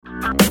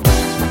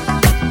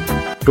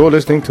You're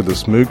listening to the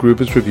Smooth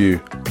Groovers Review,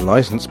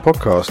 licensed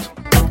podcast.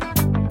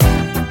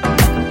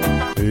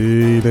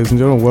 Hey, ladies and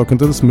gentlemen, welcome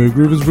to the Smooth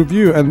Groovers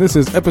Review, and this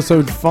is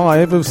episode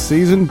 5 of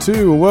season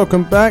 2.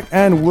 Welcome back,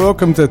 and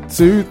welcome to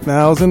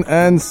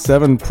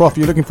 2007. Prof,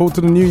 you looking forward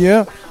to the new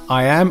year?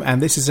 I am,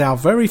 and this is our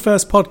very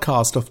first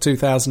podcast of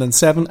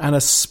 2007, and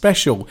a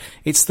special.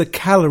 It's the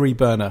Calorie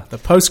Burner, the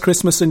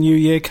post-Christmas and New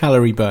Year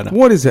Calorie Burner.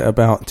 What is it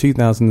about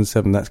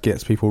 2007 that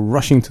gets people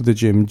rushing to the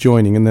gym,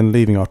 joining, and then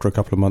leaving after a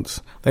couple of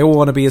months? They all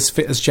want to be as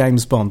fit as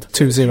James Bond,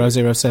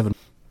 2007.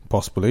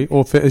 Possibly,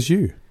 or fit as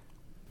you.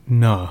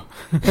 No.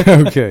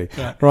 Okay,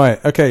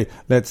 right, okay,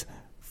 let's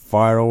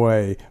fire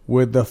away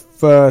with the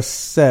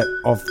first set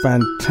of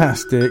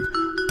fantastic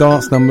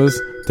dance numbers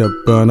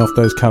to burn off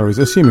those calories,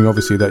 assuming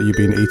obviously that you've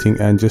been eating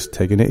and just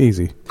taking it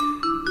easy.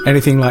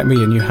 Anything like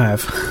me, and you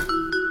have.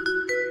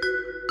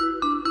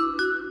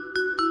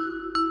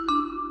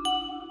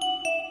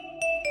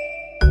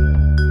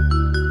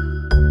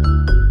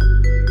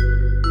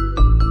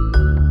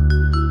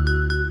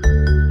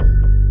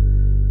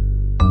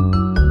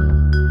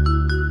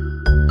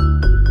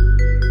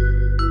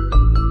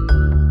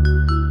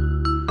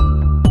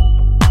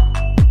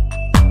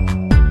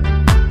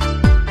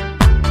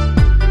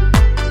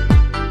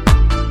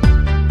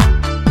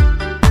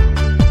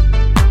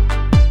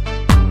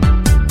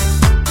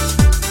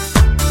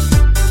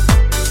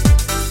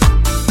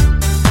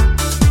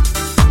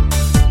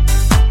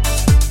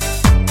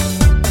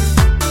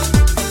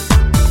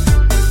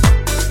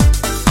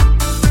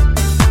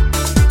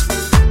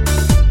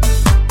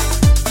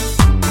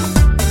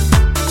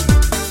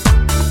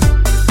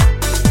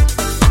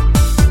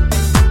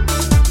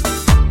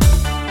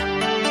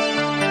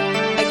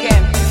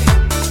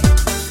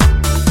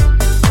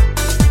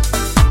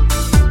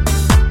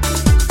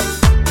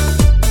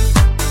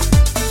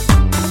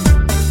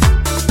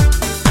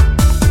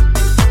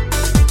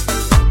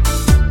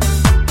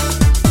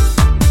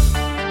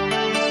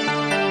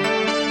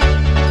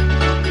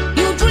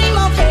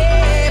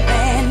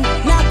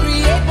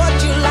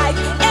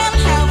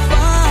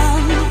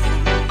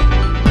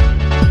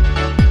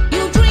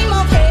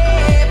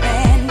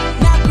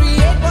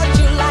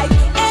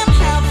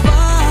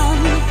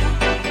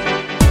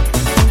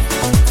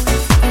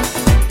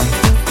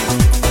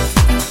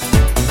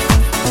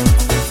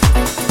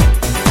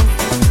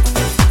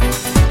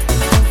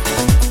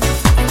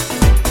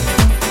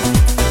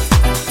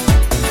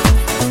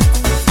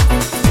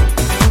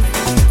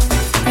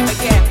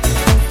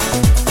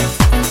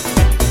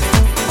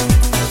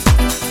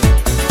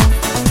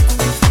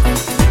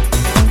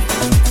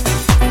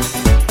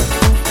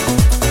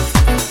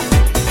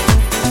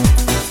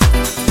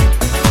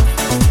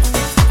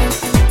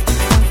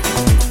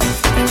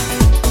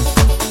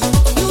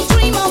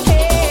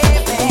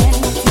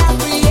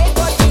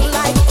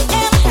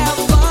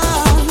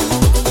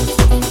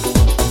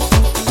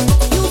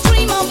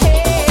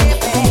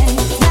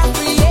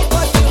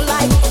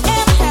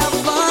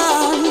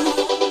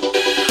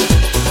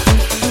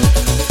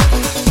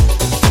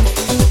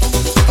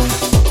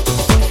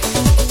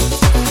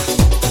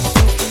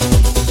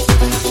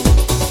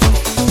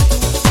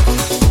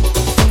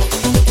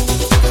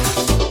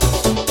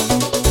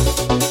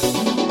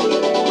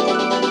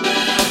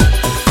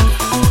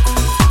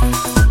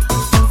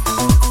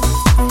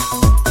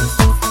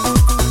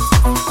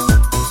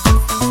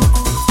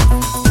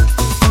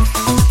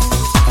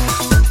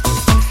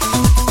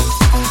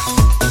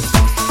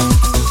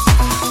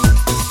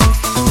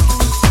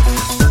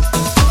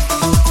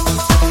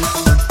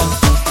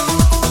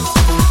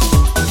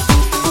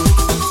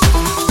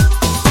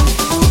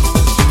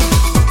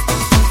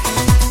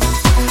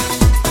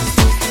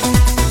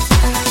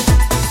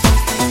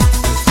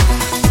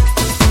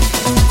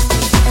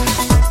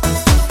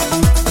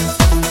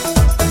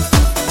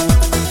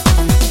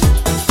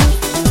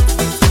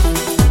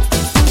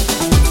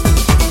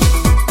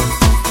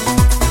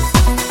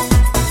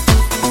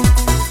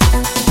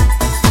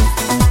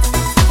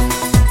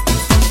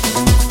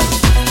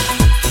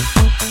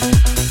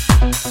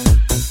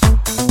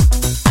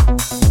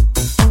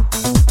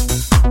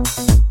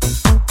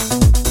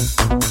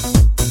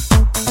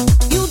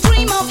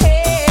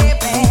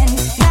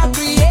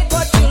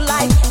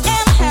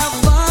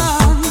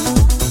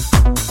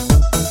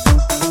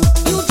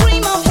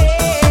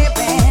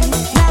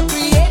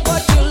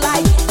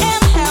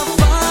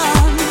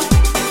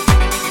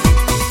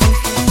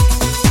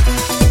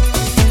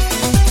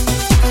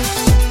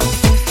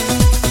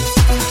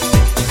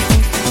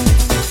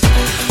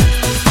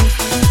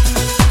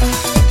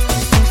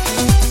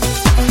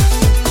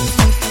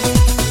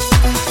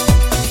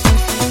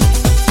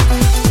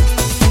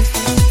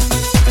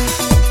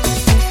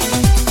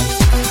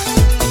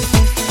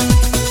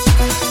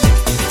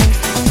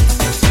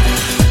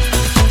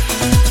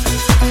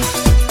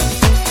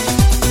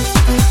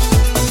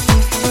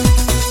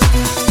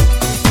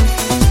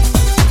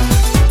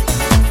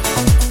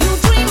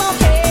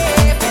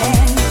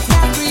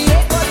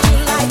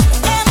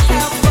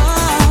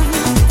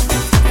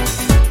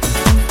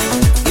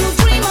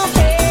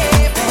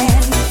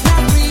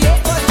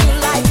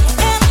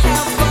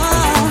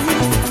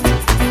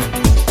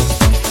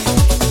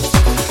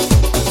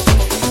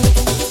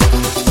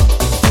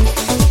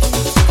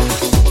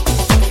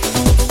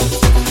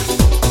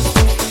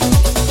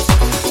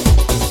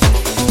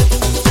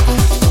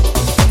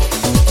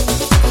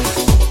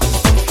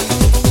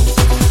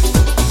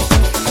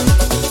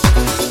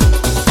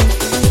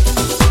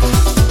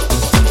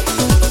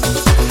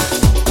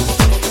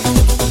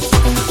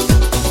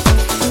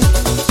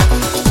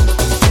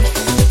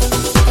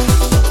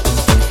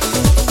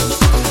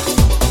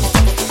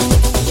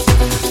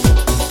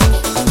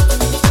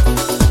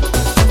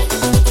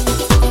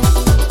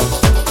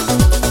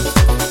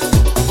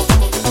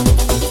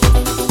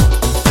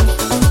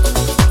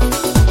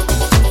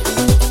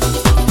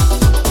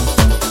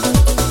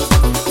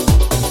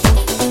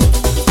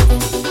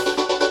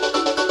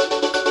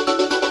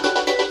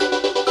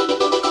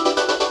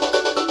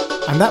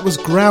 that was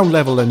Ground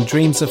Level and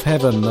Dreams of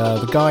Heaven.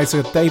 The guys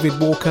are David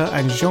Walker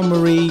and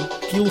Jean-Marie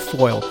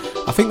Guilfoyle.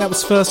 I think that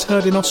was first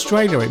heard in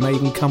Australia. It may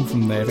even come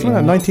from there.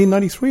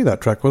 1993, that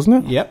track,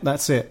 wasn't it? Yep,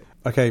 that's it.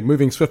 Okay,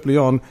 moving swiftly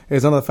on,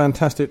 is another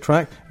fantastic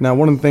track. Now,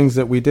 one of the things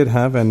that we did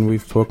have, and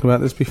we've talked about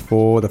this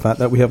before, the fact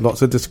that we have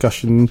lots of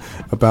discussion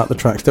about the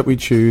tracks that we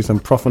choose,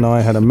 and Prof and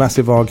I had a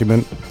massive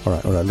argument,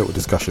 a little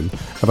discussion,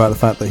 about the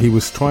fact that he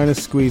was trying to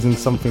squeeze in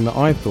something that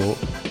I thought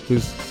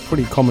was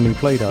pretty commonly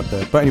played out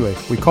there. But anyway,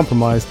 we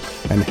compromised,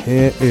 and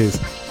here is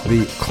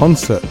the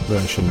concert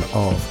version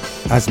of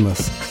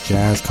Asmus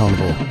Jazz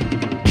Carnival.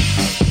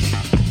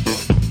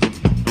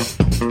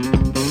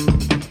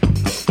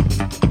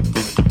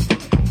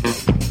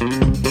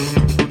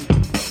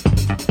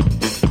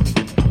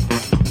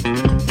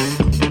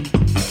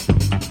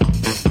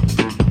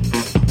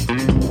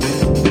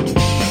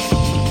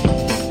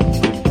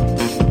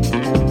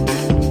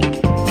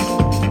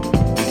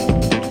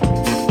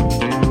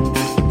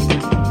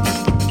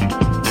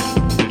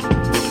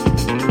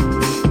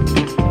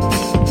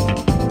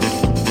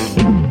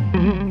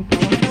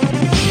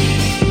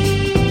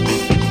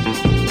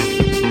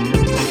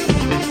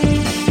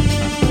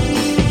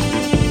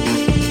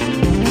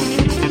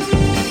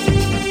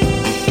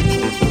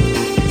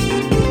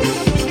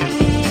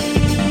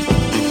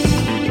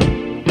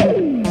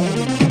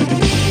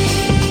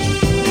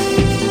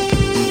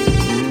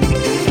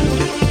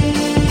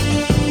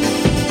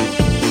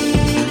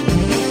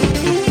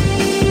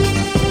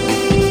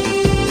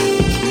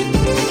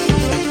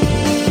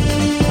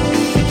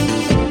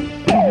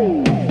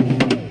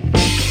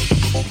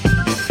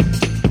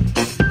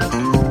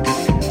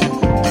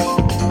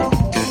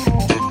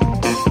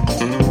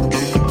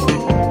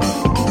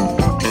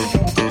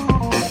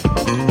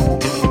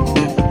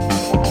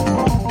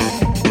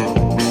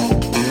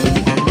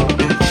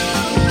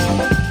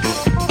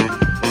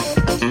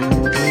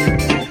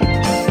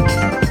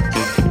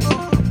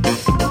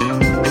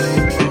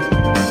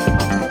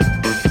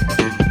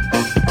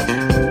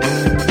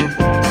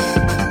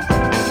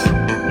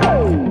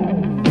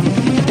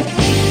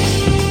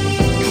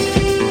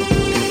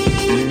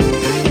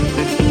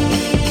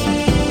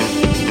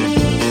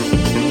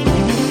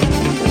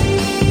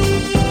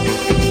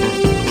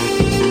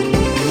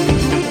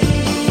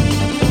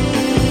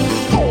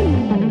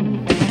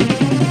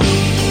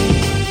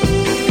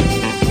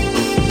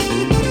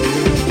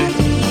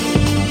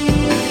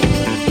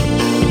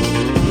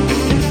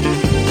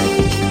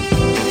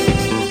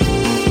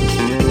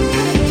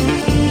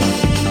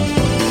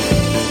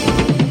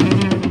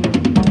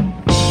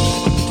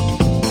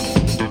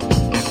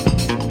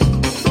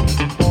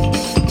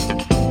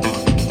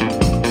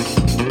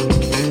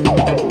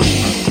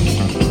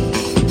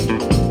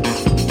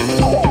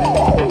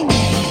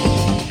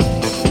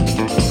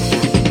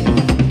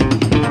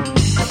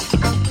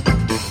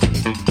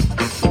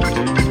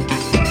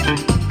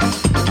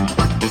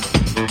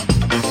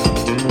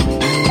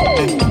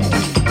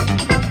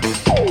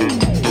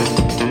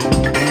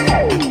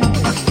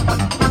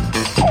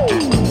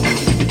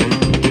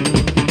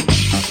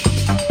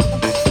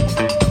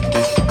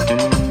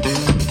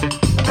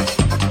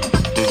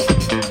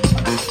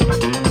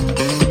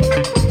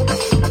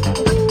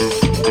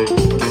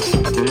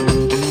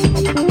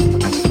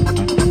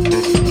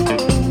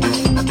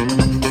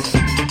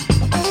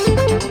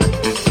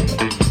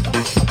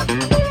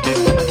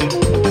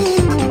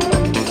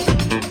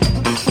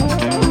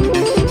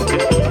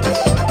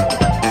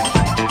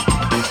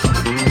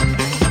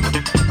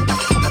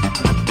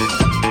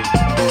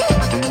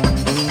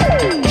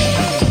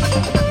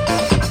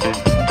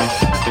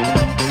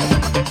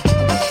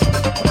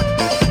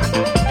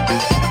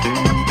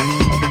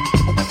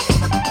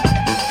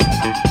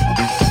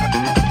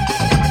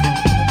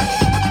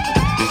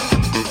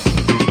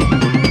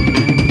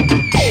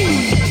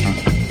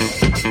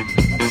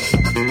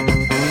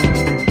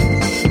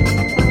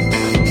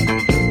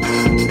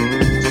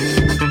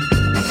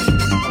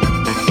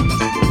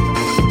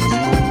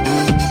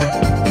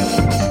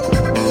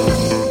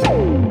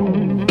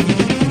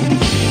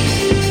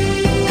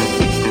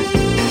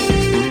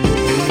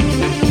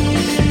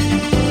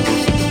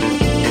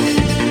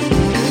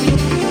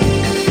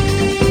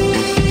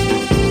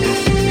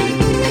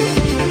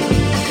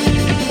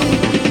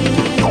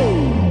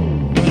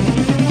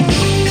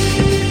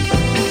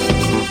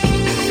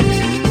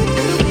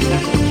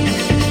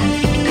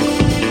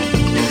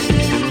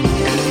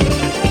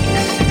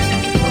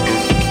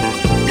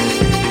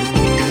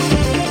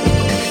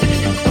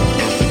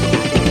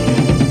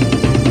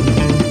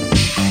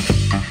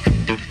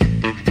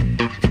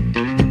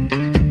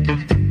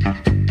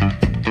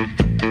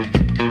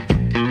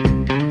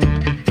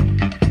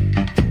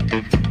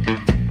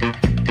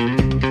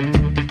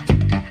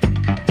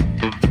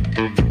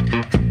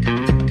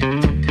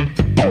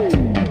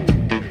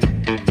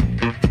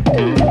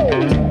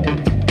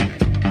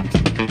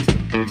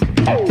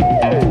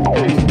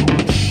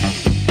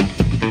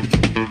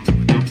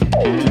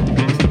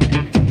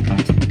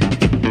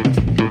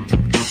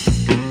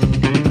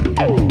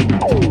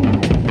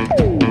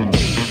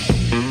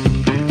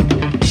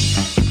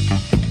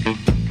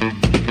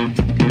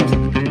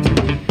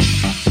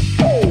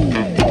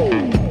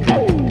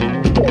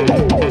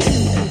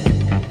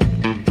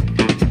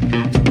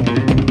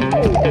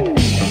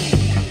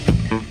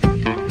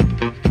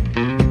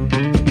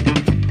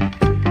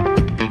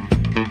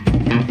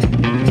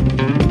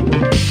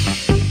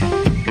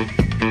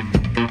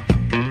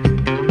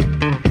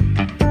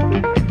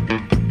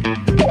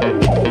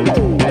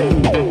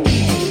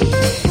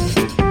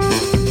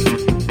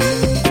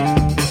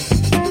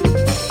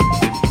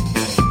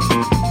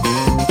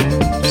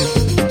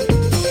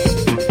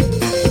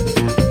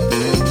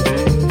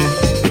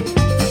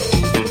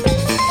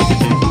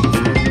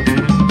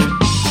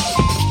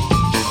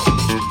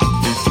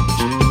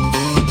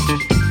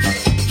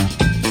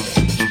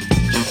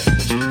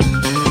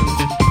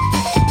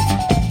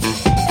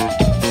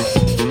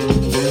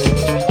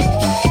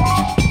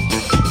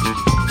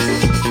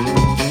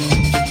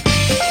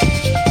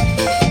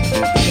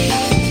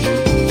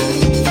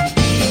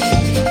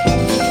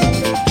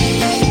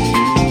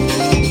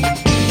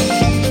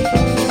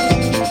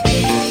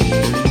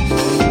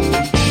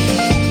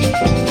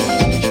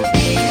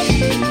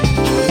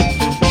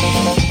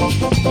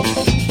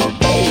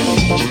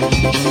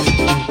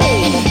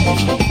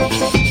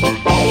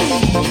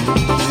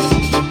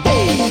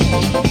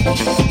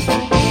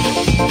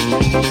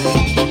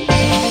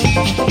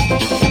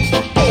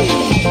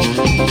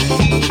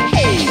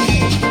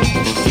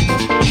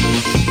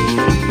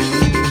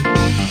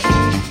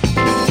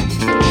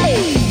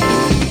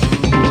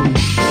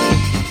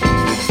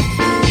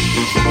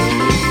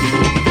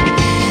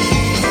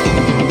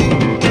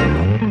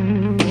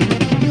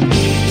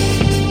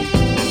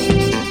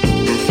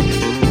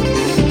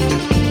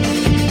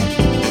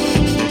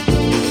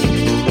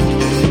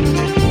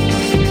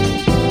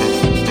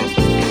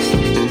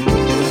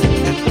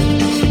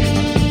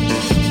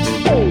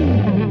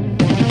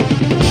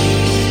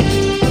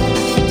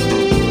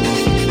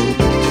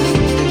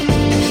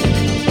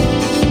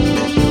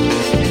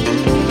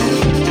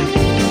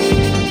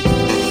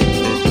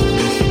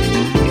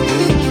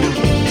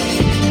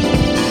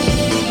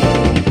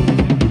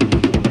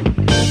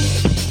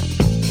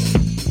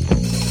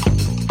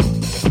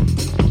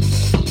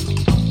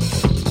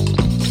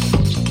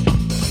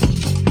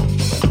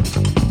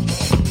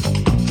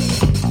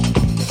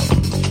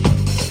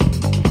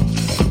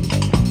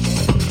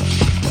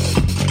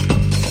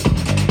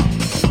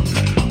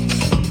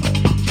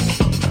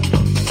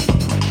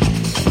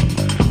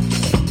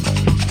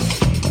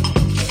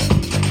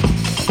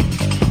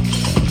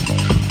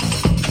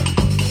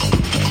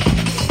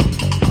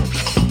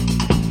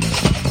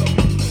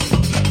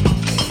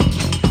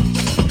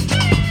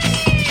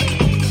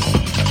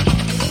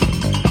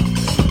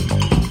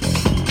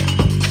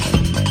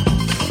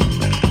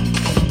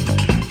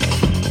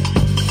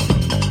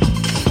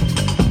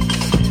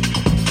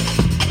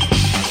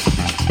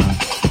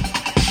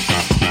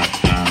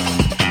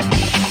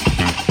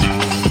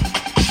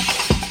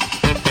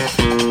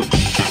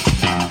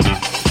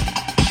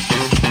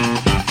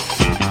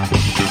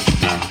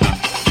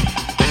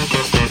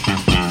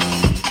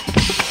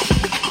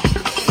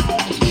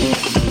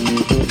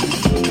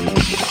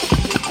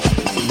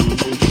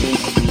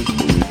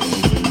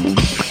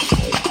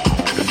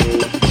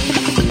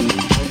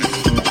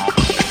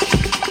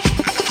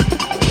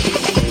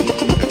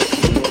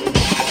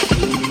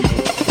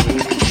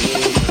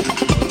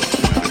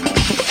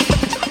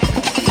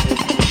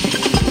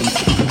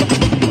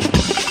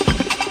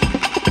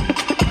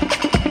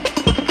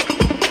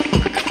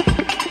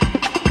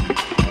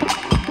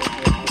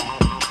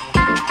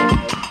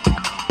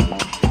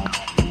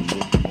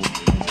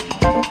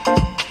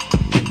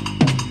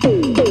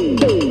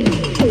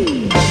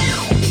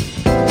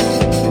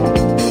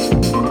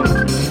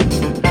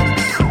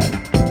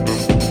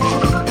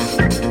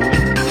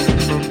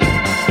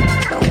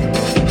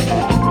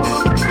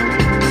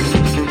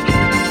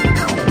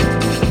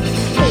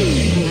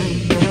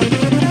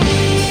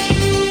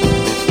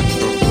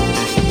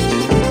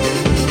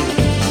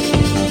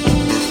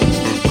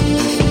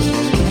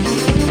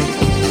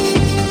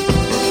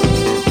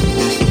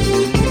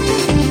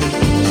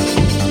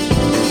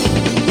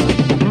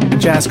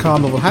 Jazz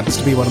Carnival happens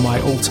to be one of my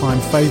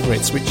all-time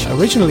favourites, which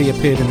originally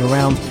appeared in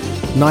around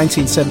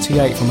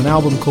 1978 from an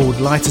album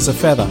called Light as a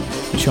Feather,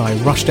 which I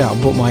rushed out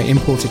and bought my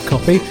imported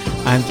copy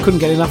and couldn't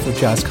get enough of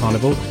Jazz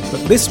Carnival.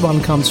 But this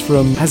one comes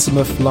from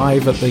Azimuth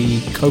live at the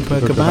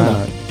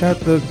Copacabana.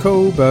 At the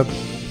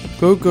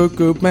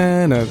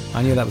Copacabana.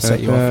 I knew that would set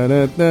you off.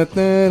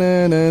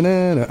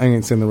 I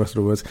ain't saying the rest of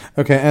the words.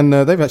 Okay, and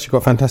they've actually got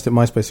a fantastic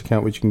MySpace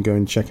account which you can go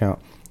and check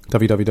out.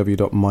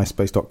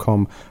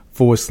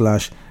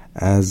 www.myspace.com/Azimuth,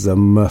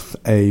 AZYMUTH.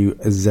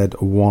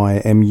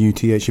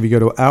 If you go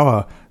to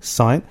our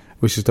site,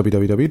 which is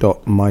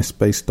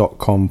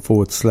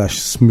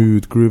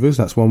www.myspace.com/smoothgroovers,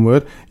 that's one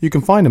word, you can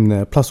find them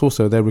there, plus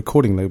also their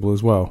recording label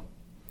as well.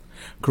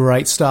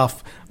 Great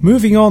stuff.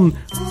 Moving on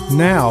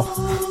now,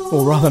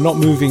 or rather not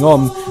moving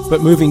on,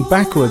 but moving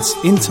backwards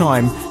in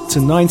time to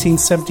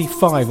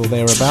 1975 or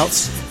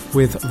thereabouts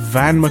with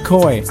Van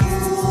McCoy.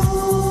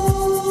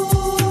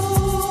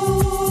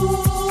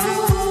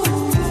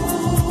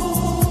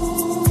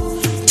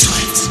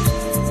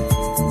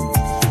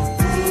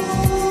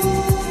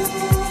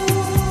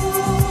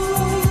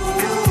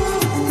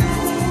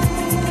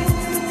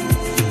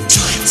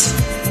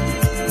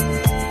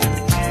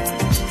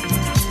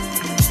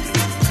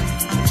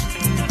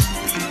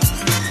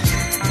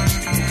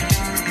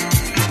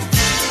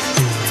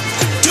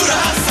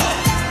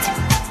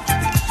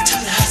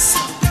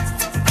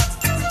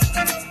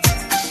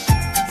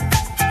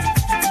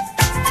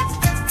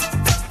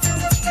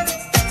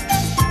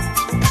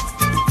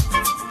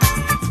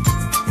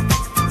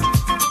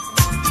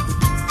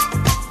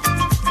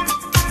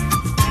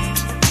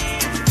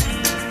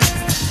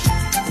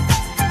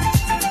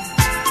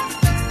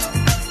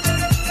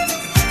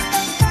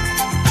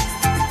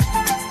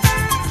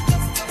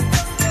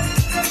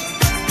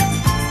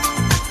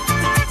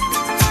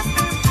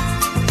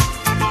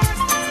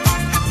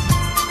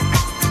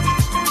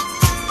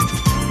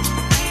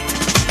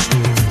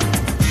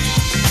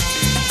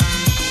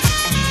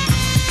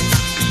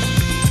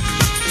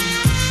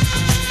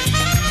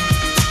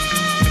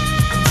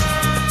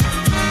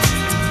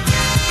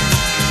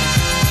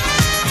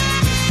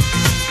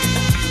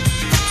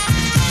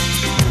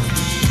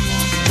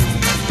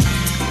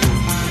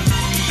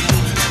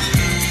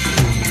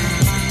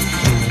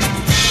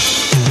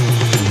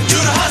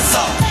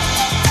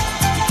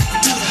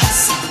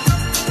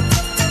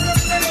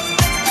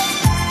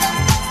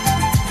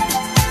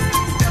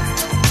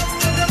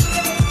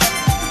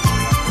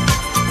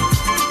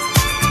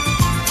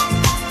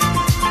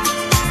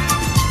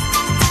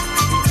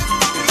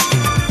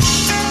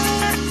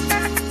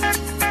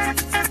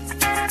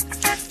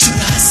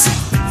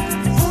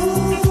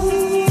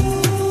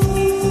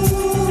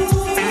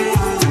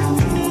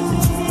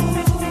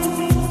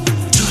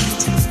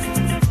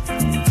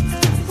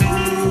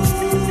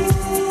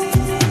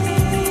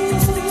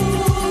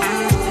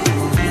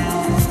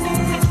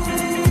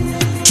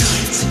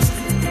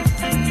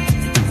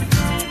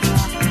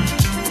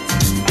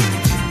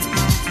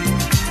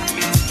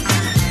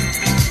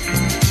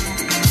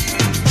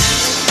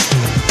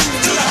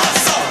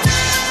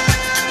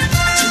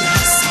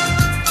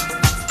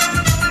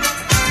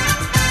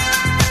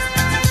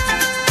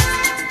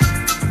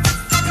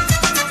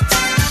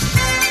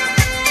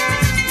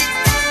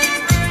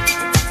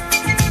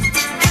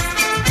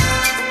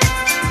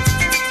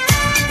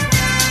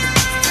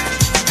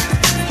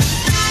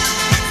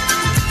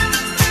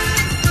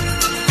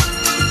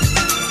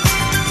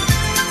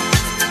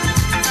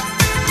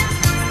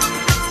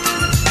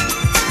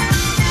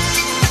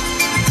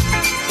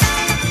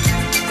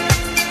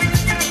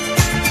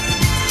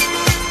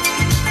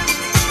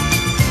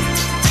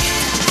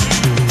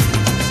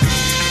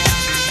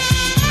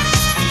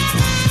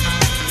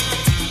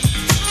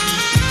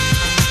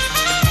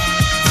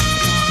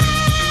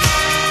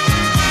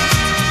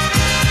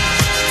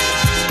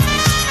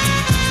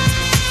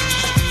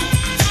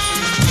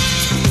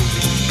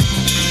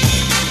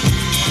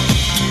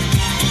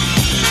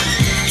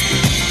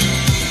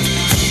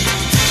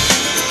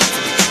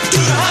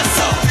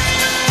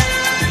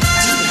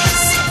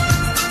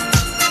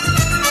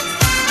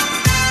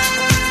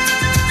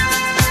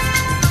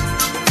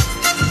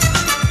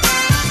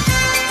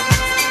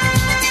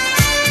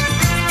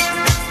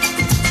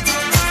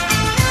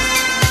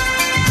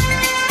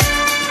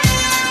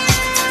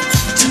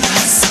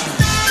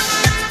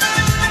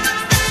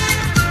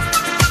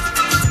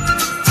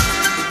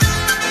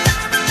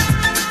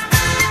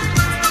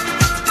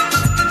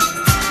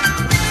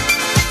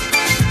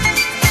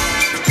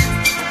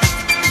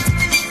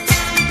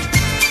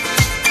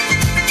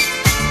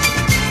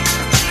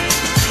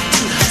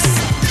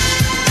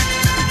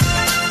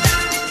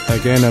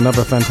 Again,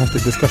 another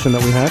fantastic discussion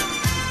that we had.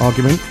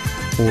 Argument,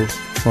 or,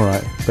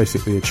 alright,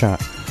 basically a chat.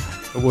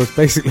 It was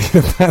basically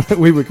the fact that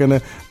we were going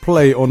to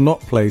play or not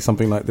play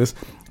something like this.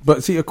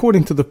 But see,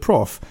 according to the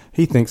prof,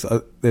 he thinks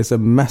there's a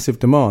massive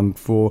demand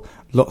for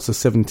lots of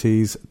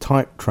 70s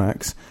type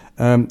tracks.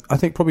 I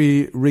think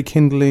probably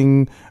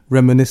rekindling,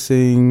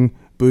 reminiscing,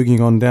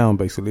 boogieing on down,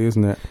 basically,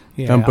 isn't it?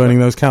 Yeah, and burning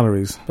those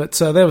calories. But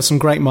there were some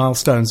great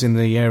milestones in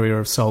the area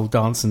of soul,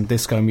 dance and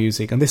disco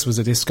music, and this was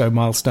a disco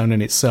milestone in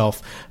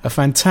itself. A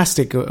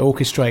fantastic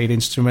orchestrated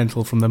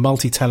instrumental from the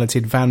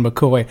multi-talented Van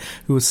McCoy,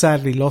 who was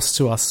sadly lost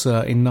to us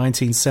in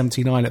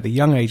 1979 at the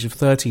young age of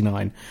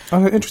 39.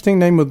 Oh, the interesting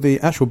name of the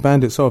actual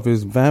band itself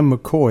is Van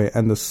McCoy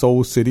and the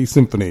Soul City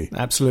Symphony.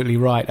 Absolutely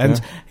right.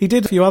 And he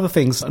did a few other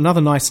things.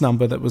 Another nice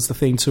number that was the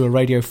theme to a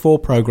Radio 4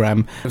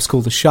 program. It was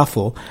called The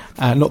Shuffle.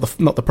 Not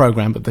the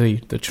program, but the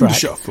track. The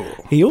Shuffle.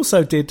 He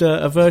also did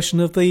a version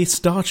of the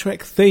Star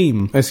Trek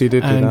theme. Yes, he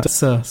did. And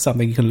that's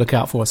something you can look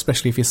out for,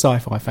 especially if you're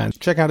sci-fi fans.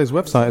 Check out his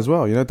website as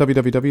well,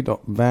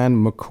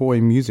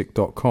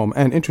 www.vanmccoymusic.com.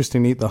 And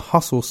interestingly, The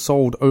Hustle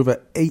sold over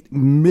 8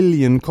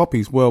 million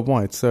copies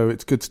worldwide, so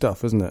it's good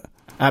stuff, isn't it?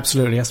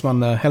 Absolutely, that's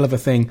one hell of a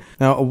thing.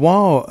 Now,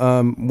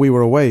 while we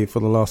were away for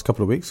the last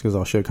couple of weeks, because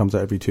our show comes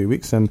out every 2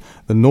 weeks, and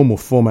the normal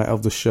format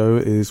of the show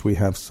is we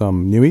have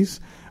some newies,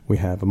 we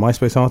have a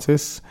MySpace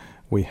artist,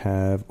 we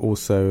have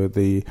also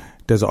the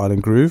Desert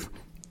Island Groove,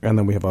 and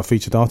then we have our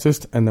featured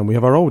artist, and then we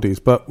have our oldies.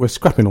 But we're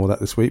scrapping all that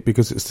this week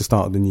because it's the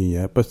start of the new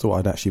year, but I thought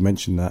I'd actually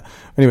mention that.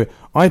 Anyway,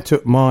 I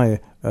took my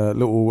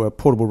little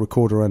portable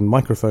recorder and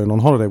microphone on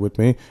holiday with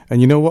me,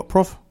 and you know what,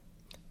 Prof?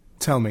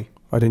 Tell me.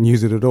 I didn't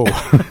use it at all.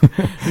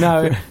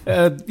 No.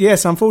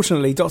 Yes,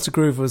 unfortunately, Dr.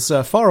 Groove was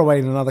far away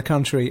in another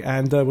country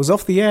and was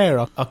off the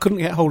air. I couldn't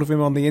get hold of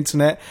him on the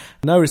internet.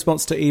 No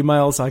response to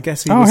emails. I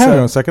guess he was... hang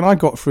on a second. I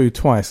got through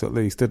twice at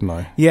least, didn't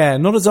I? Yeah,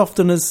 not as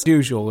often as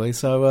usual.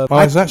 So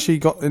I was actually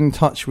got in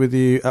touch with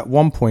you at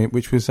one point,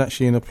 which was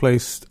actually in a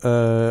place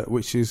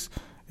which is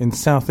in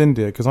South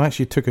India, because I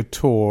actually took a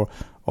tour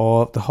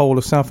of the whole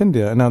of South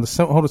India. And now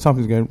the whole of South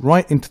India is going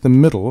right into the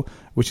middle,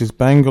 which is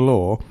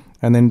Bangalore,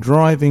 and then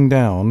driving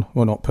down,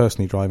 well, not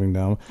personally driving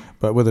down,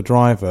 but with a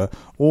driver,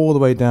 all the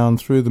way down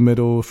through the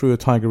middle, through a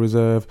tiger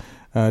reserve,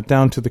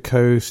 down to the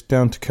coast,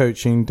 down to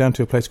Cochin, down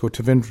to a place called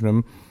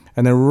Trivandrum,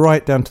 and then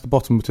right down to the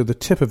bottom, to the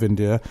tip of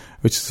India,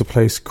 which is a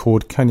place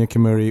called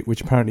Kanyakumari,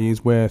 which apparently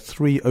is where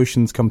 3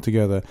 oceans come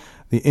together.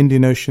 The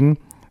Indian Ocean,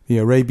 the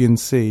Arabian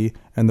Sea,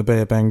 and the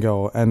Bay of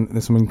Bengal, and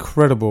there's some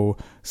incredible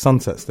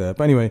sunsets there.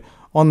 But anyway,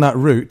 on that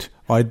route,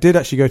 I did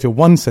actually go to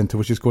one centre,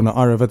 which is called an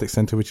Ayurvedic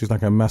centre, which is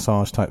like a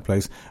massage type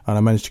place, and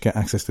I managed to get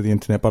access to the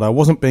internet, but I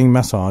wasn't being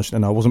massaged,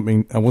 and I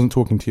wasn't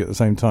talking to you at the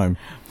same time.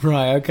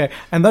 Right, okay.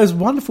 And those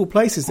wonderful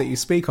places that you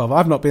speak of,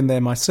 I've not been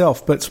there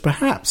myself, but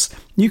perhaps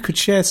you could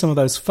share some of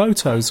those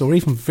photos or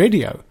even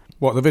video.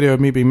 What, the video of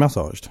me being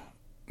massaged?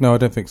 No, I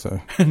don't think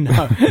so.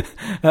 No.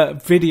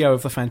 Video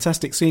of the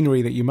fantastic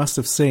scenery that you must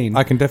have seen.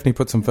 I can definitely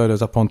put some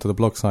photos up onto the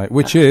blog site,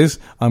 which is,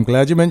 I'm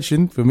glad you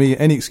mentioned, for me,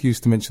 any excuse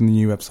to mention the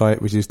new website,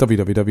 which is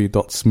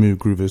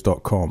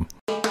www.smoothgroovers.com.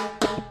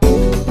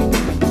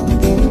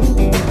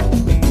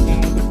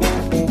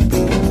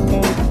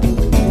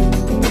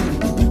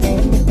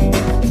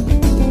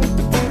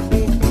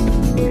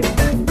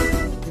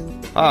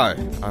 Hi,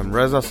 I'm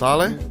Reza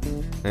Saleh,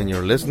 and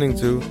you're listening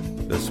to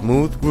the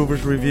Smooth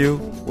Groovers Review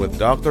with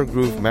Dr.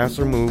 Groove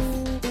Master Move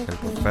and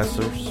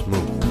Professor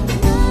Smooth.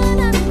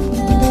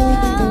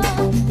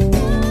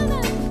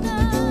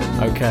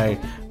 Okay,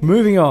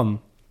 moving on.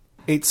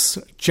 It's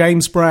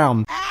James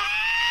Brown.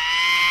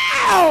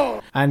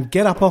 And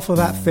Get Up Off of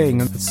That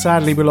Thing.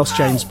 Sadly, we lost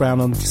James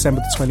Brown on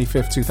December the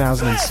 25th,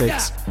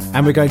 2006.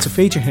 And we're going to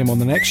feature him on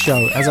the next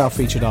show as our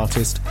featured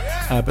artist.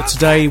 But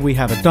today we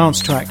have a dance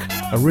track,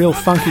 a real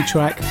funky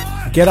track.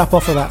 Get Up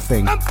Off of That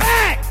Thing. I'm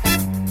back!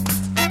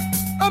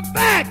 I'm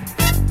back!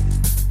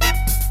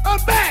 I'm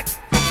back!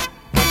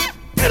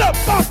 Get up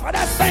off of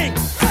that thing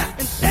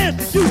and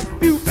dance to you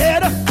feel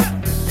better.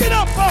 Get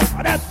up off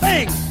of that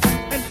thing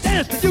and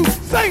dance to you.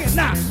 Sing it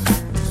now.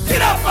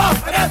 Get up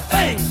off of that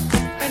thing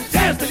and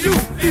dance to you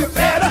feel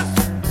better.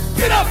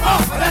 Get up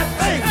off of that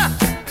thing.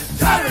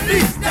 Try to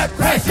release that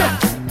pressure.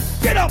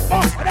 Get up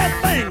off of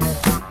that thing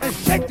and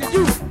shake till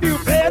you feel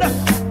better.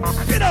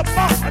 Get up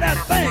off of that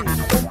thing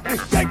and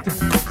shake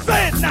till.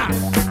 Say it now.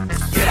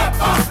 Get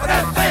up off of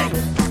that thing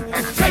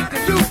and shake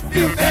till you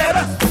feel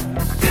better.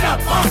 Get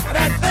up off of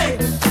that thing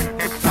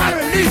and try to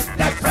release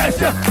that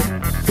pressure.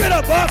 Get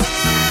up off.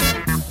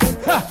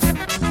 Ha.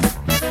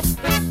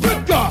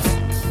 Good God.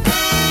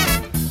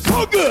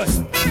 So good.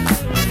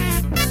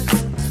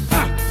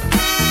 Ha.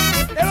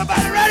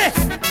 Everybody ready?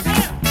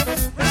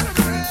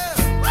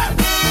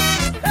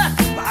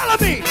 Follow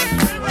me.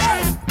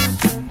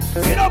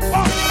 Get up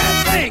off of that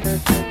thing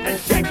and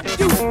shake till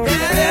you feel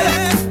better.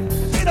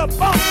 Get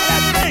up off of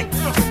that thing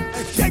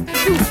and shake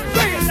till you.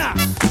 Sing it now.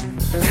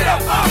 Get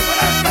up off of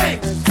that thing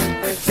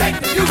and shake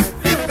till you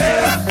feel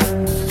better.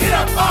 Get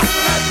up off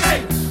of that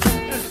thing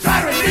and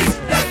try to release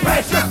that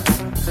pressure.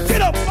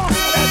 Get up off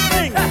of that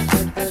thing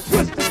and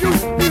twist till you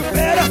feel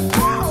better.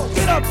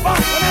 Get up off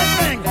of that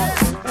thing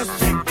and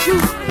shake till you.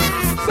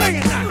 Sing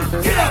it now.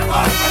 Get up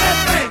off of that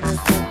thing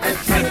and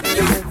shake till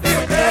you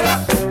feel better.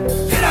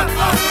 Get up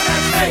off of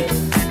that thing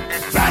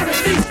and try to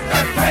release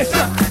that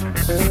pressure.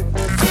 So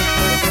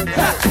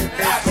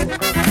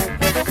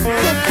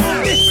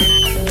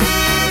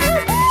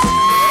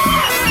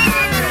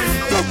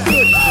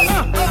good.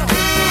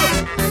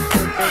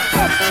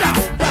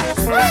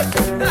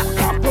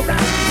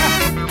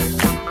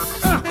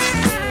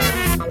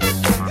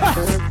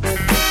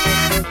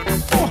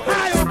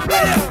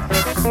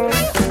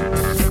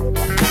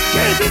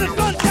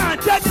 Now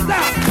check this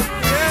out.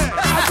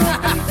 I want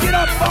you to get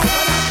up off of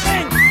that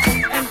thing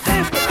and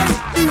dance to make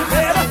you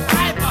better.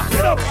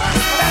 Get up off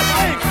of that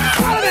thing.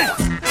 Follow me.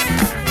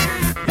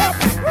 Help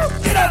me.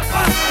 Get up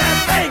off of that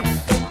thing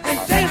and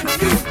dance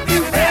to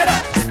you better.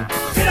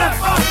 Get up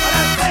off of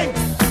that thing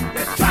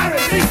and try to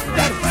release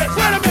that.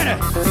 Wait a minute.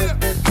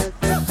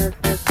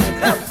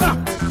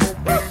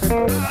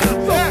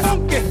 So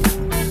funky.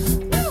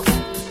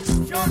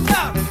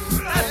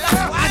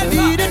 I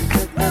need it.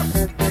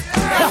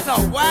 That's a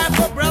wild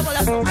brother.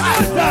 That's a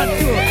wild Sound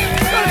good.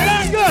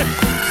 Sound good.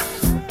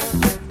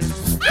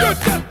 Good.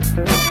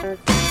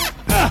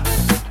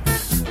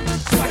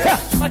 Watch it.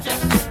 Watch it.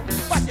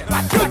 Watch it.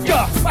 Good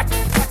job. Watch it.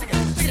 Watch it.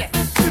 Look at that.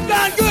 You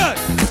sound good.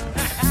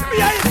 Let me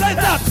hear you say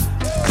something.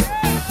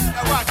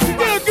 You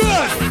feel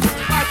good.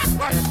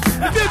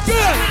 You feel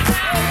good.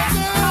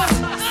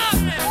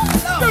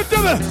 Good to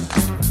me.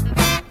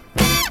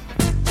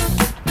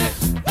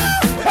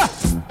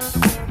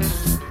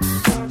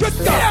 Good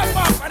Get job. up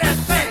off of that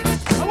thing.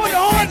 I want the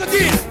horns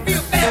again.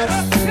 Feel better.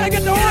 Can I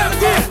get the horns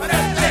again? Off of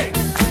that thing.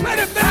 Play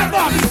the back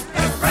box.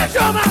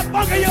 Show 'em how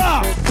funky you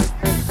are.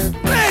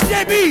 Play it,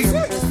 JB.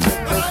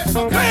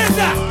 Play it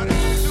now.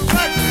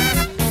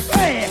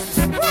 Play it.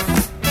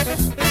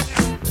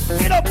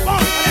 Get up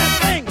off of that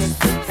thing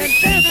and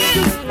dance to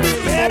you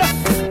better.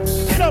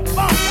 Get up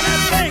off of that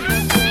thing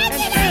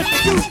and dance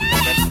to you.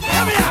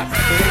 Help me out.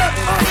 Get up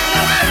off of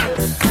that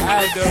thing.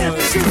 I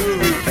Dance to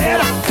you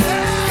better.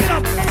 Get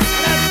up off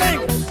of that thing.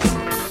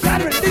 Try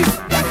to release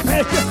that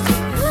pressure.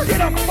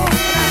 Get up off of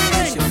that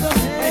thing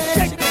and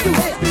shake to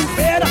you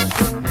better.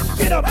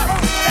 Get up off of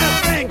that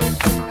thing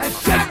and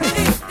shake to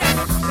you.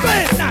 Play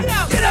it now.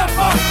 Get up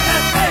off of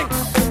that thing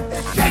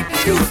and shake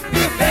to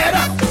you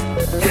better.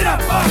 Get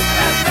up off of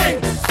that thing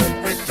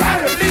and try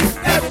to release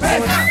that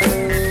pressure.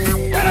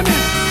 Wait a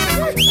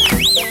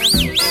minute.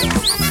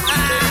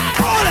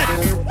 Hold it.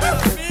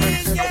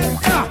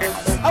 Now,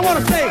 I want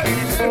to say,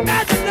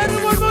 magic letter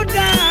one more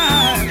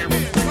time.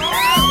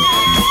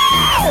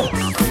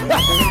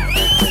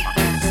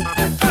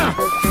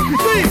 You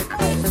see,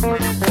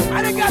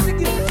 I didn't get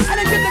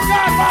the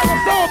Godfather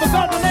soul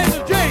because the name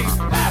is James.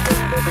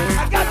 I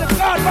got the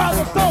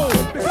Godfather soul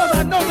because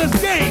I know this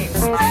game.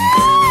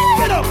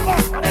 Get up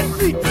off of that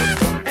seat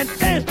and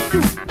dance to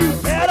you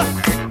better.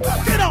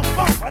 Get up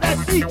off of that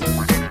seat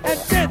and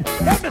dance.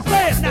 Help me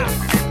say it now.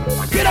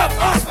 Get up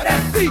off of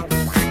that seat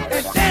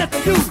and dance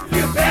to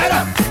you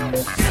better.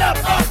 Get up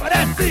off of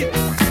that seat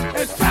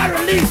and try to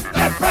release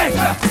that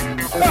pressure.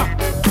 Get up.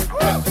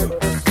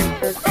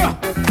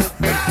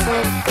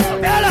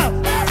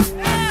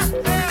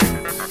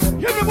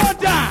 Give me one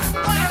time.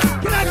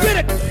 Can I get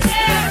it?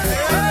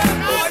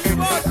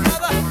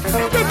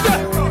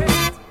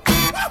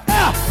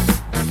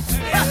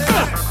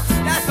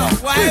 That's a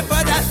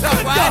wiper. That's a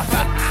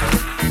wiper.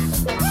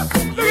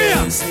 Look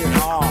here.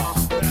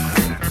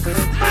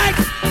 Mike,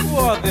 Who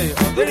are they?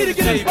 we need to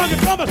get this fucking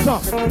drummer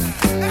some.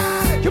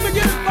 Can we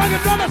get this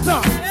fucking drummer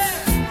some?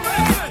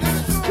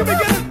 Can we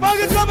get this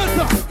fucking drummer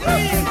some?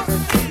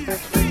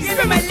 Give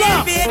him a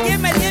little bit. Give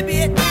him a little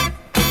bit.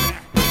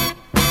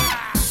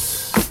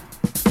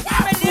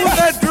 Who's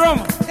that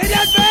drummer? Is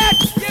that bad?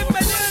 Give him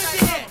a little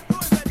bit.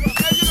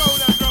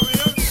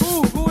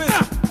 Who is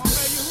it?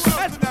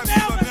 That's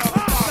Melvin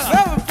Parker.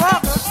 Melvin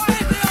Parker.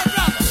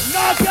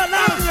 North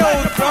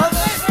Carolina,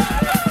 brother.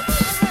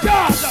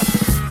 Georgia,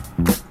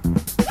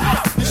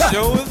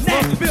 Show is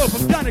Nashville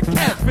from Johnny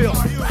Cashville.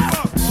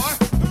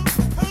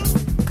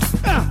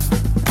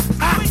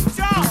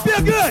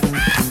 Feel good.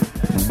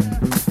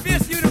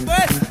 Fist you the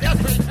butt.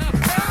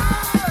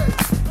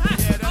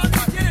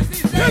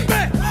 Get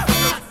back.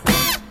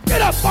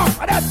 Get up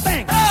off of that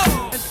thing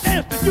and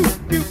dance to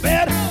you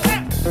better.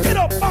 Get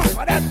up off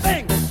of that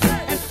thing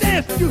and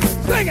dance to you.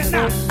 Sing it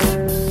now.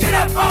 Get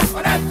up off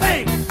of that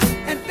thing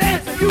and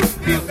dance to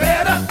you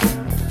better.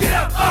 Get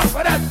up off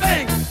of that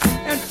thing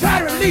and try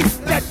to release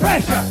that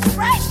pressure.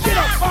 Get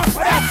up off of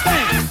that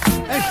thing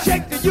and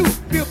shake till you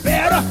feel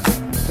better.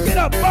 Get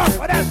up off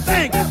of that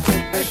thing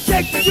and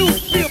shake till you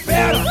feel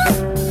better.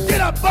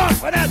 Get up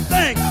off of that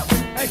thing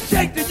and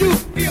shake till you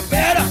feel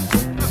better.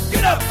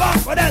 Get up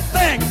off of that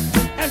thing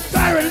and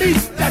try to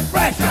release that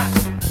pressure.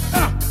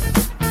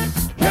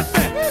 Hit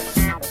me.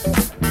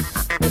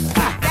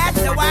 That's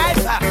the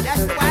wiper.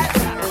 That's the wiper.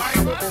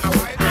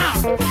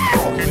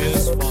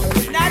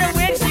 Not a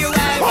windshield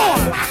wiper.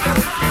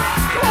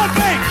 Come on,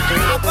 bang.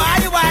 A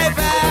body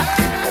wiper.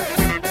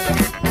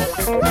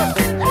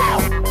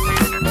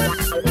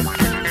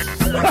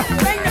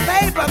 Bring the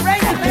paper.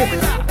 Bring the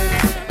paper.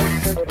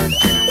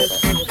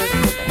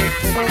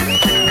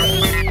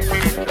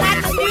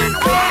 That's a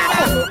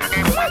newspaper.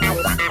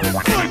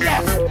 Oh,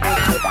 yes.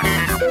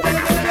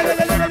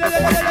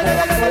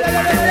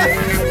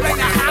 Bring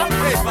the house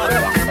paper.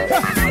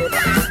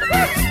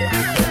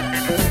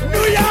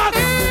 New York,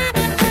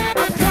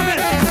 I'm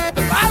coming.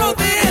 Follow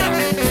them.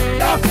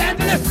 Los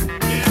Angeles,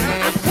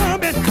 I'm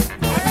coming.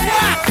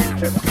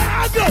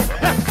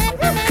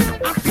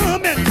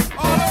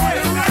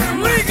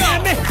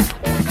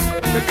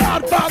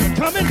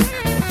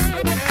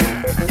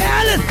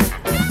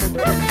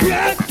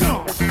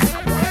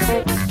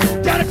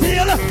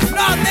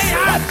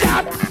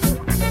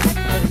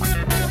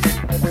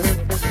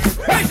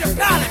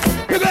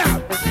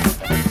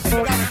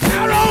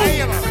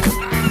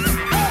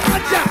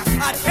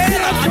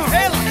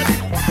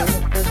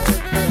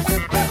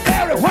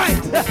 Barry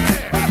White.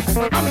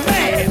 I'm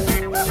mad.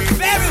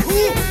 Barry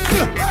who?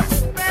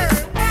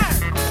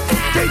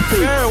 JT.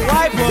 Barry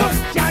White, boy.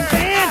 John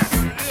Band.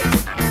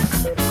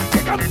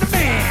 Here comes the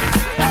man.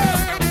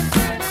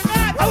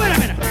 Oh, wait a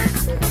minute.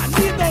 I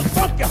need those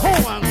funky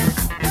horns.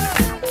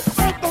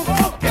 I want those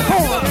funky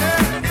horns.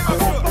 I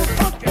want those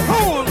funky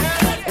horns.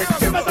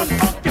 Give me them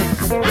funky.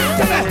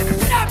 Give me.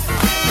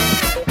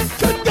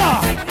 Good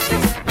God.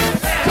 Good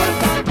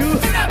God,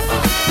 dude.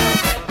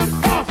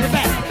 Off the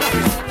back.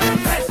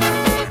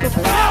 The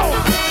power.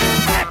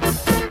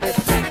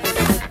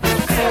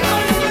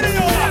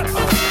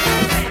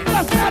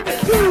 Let's have it,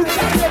 dude.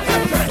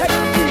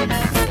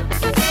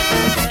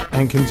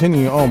 And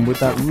continuing on with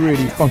that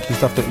really funky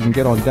stuff that you can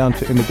get on down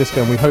to in the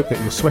disco, and we hope that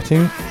you're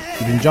sweating.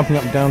 You've been jumping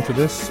up and down to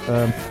this.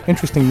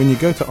 Interesting, when you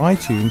go to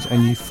iTunes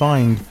and you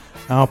find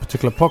our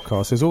particular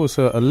podcast, there's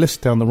also a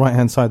list down the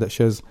right-hand side that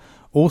shows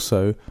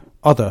also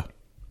other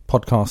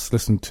podcasts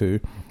listened to.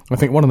 I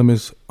think one of them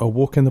is A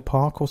Walk in the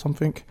Park or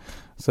something.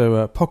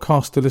 So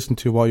podcast to listen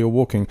to while you're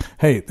walking.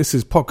 Hey, this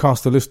is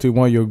podcast to listen to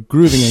while you're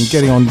grooving and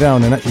getting on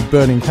down and actually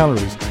burning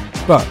calories.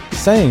 But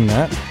saying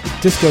that,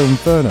 Disco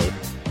Inferno,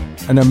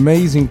 an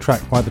amazing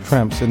track by the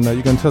Tramps, and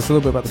you're going to tell us a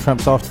little bit about the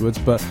Tramps afterwards,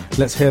 but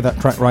let's hear that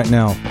track right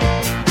now.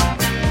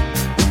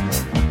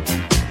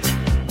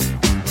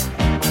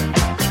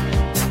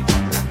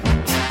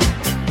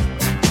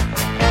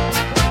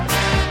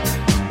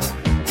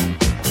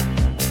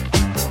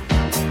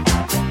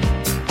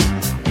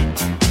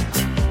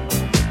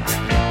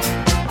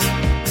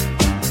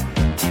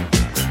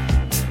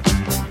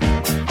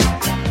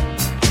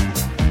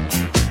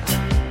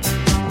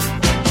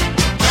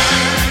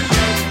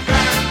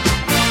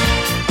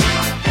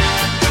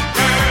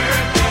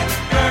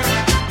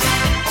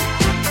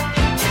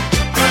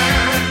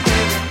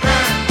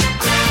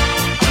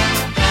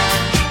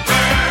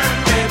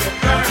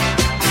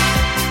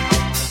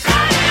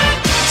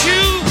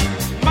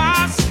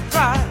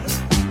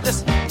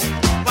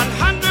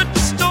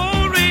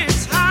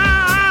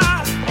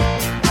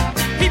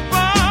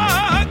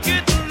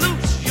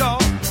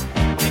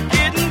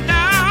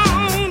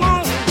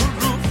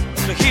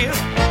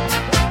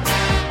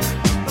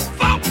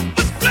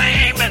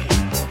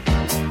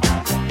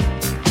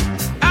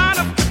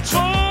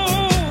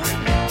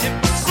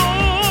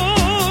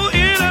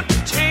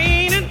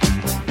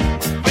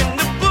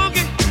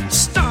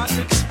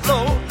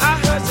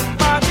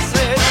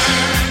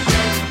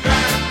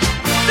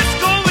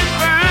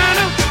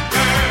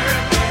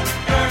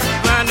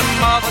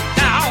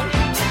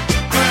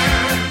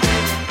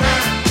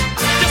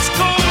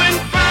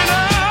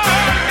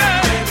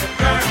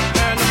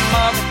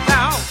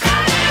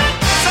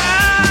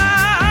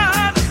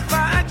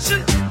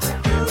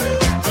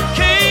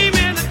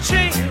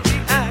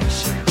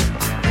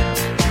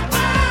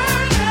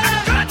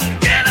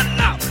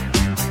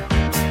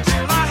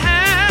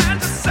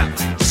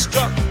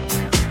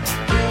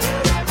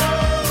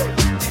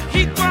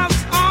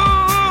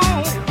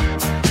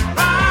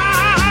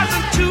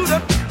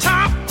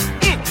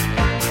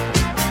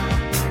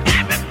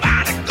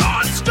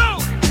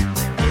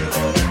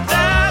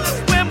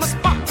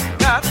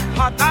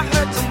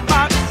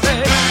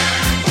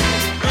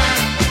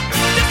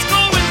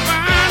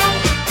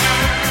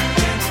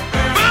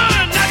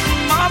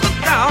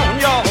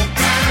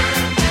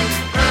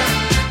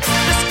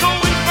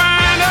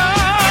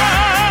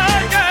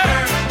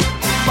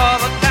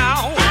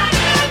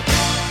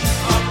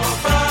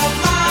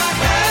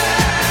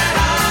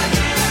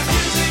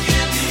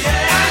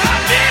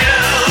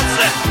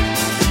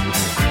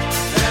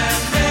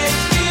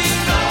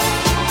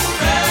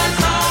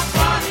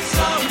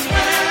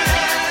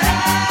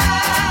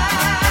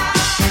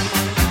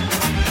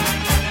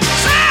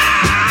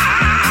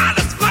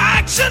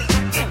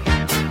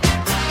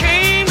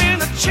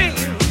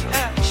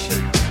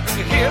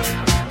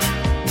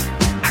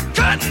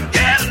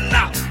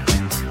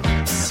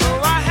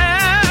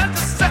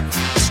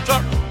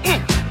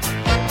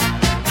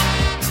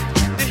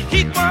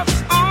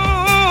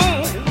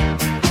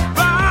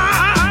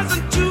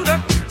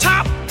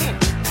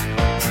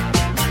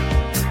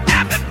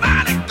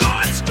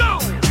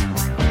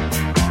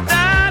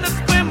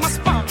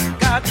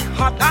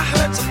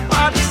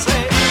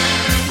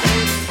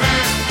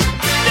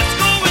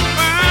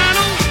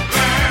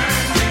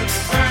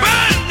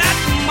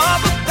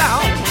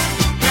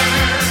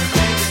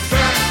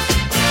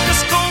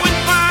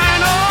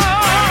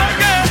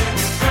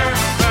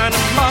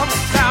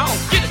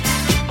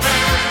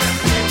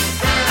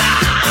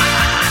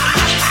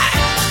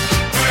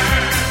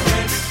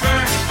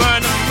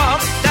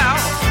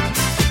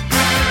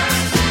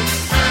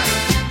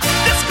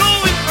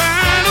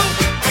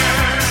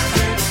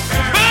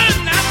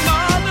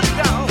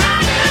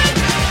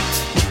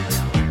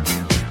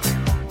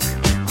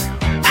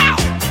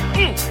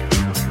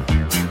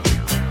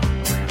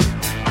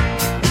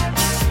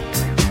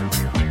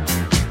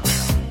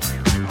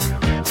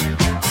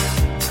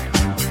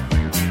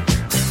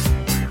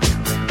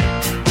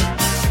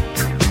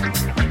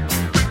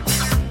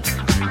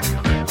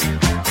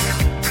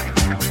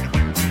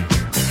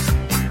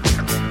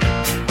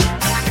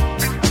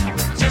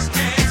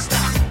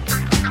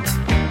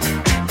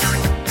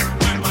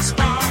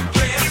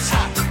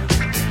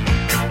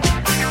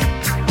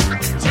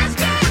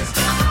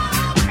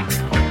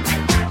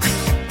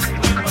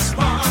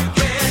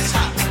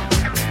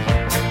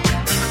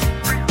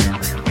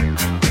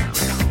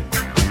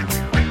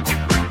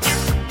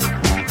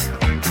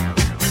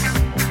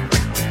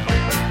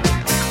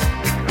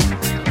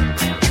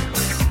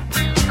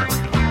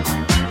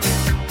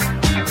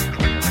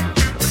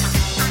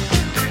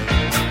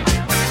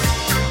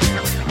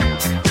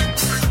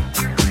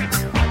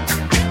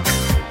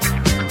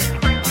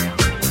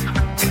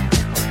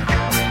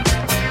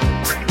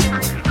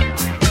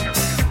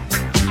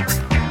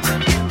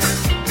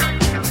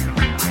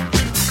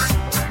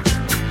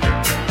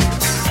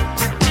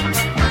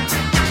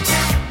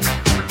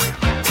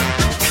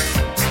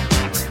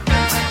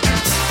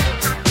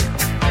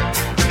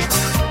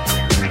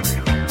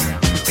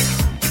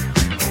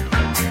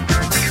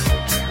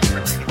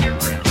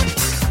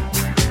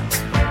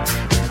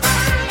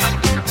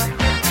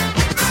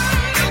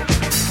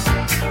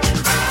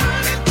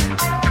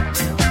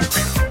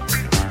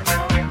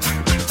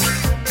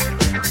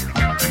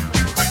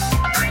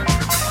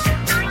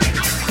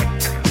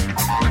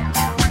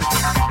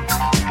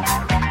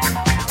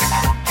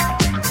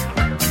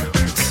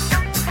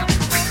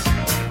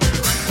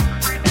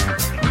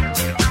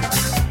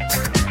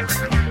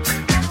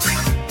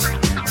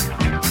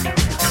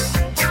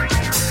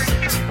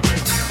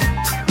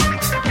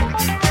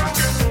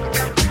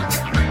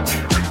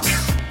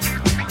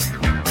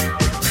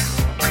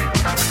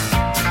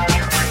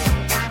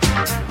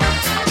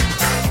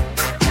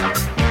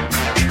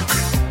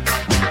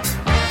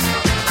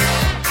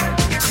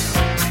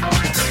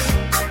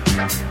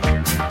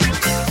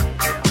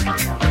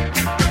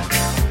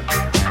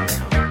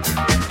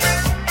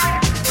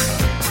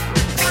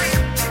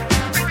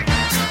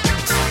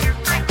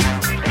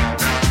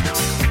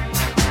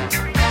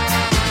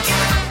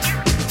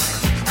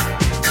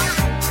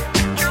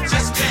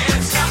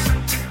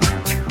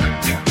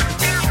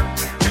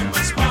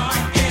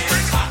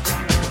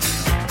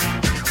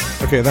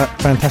 Okay,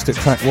 that fantastic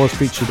track was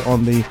featured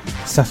on the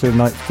Saturday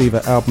Night Fever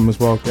album as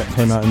well. That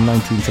came out in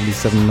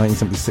 1977,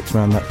 1976,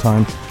 around that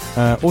time.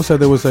 Also,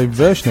 there was a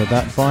version of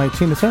that by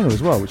Tina Turner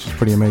as well, which is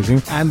pretty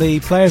amazing. And the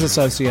Players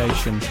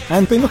Association.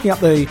 And been looking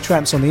up the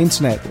Tramps on the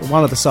internet.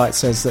 One of the sites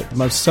says that the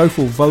most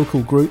soulful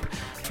vocal group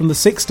from the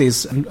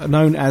 60s,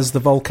 known as the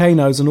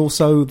Volcanoes and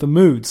also the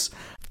Moods.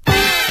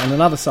 And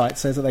another site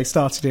says that they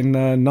started in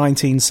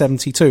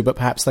 1972, but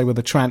perhaps they were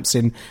the Tramps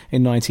in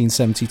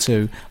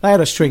 1972. They had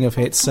a string of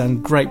hits,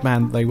 and great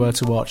band they were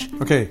to watch.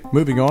 Okay,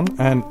 moving on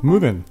and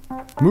moving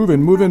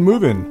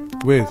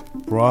with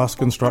Brass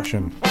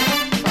Construction.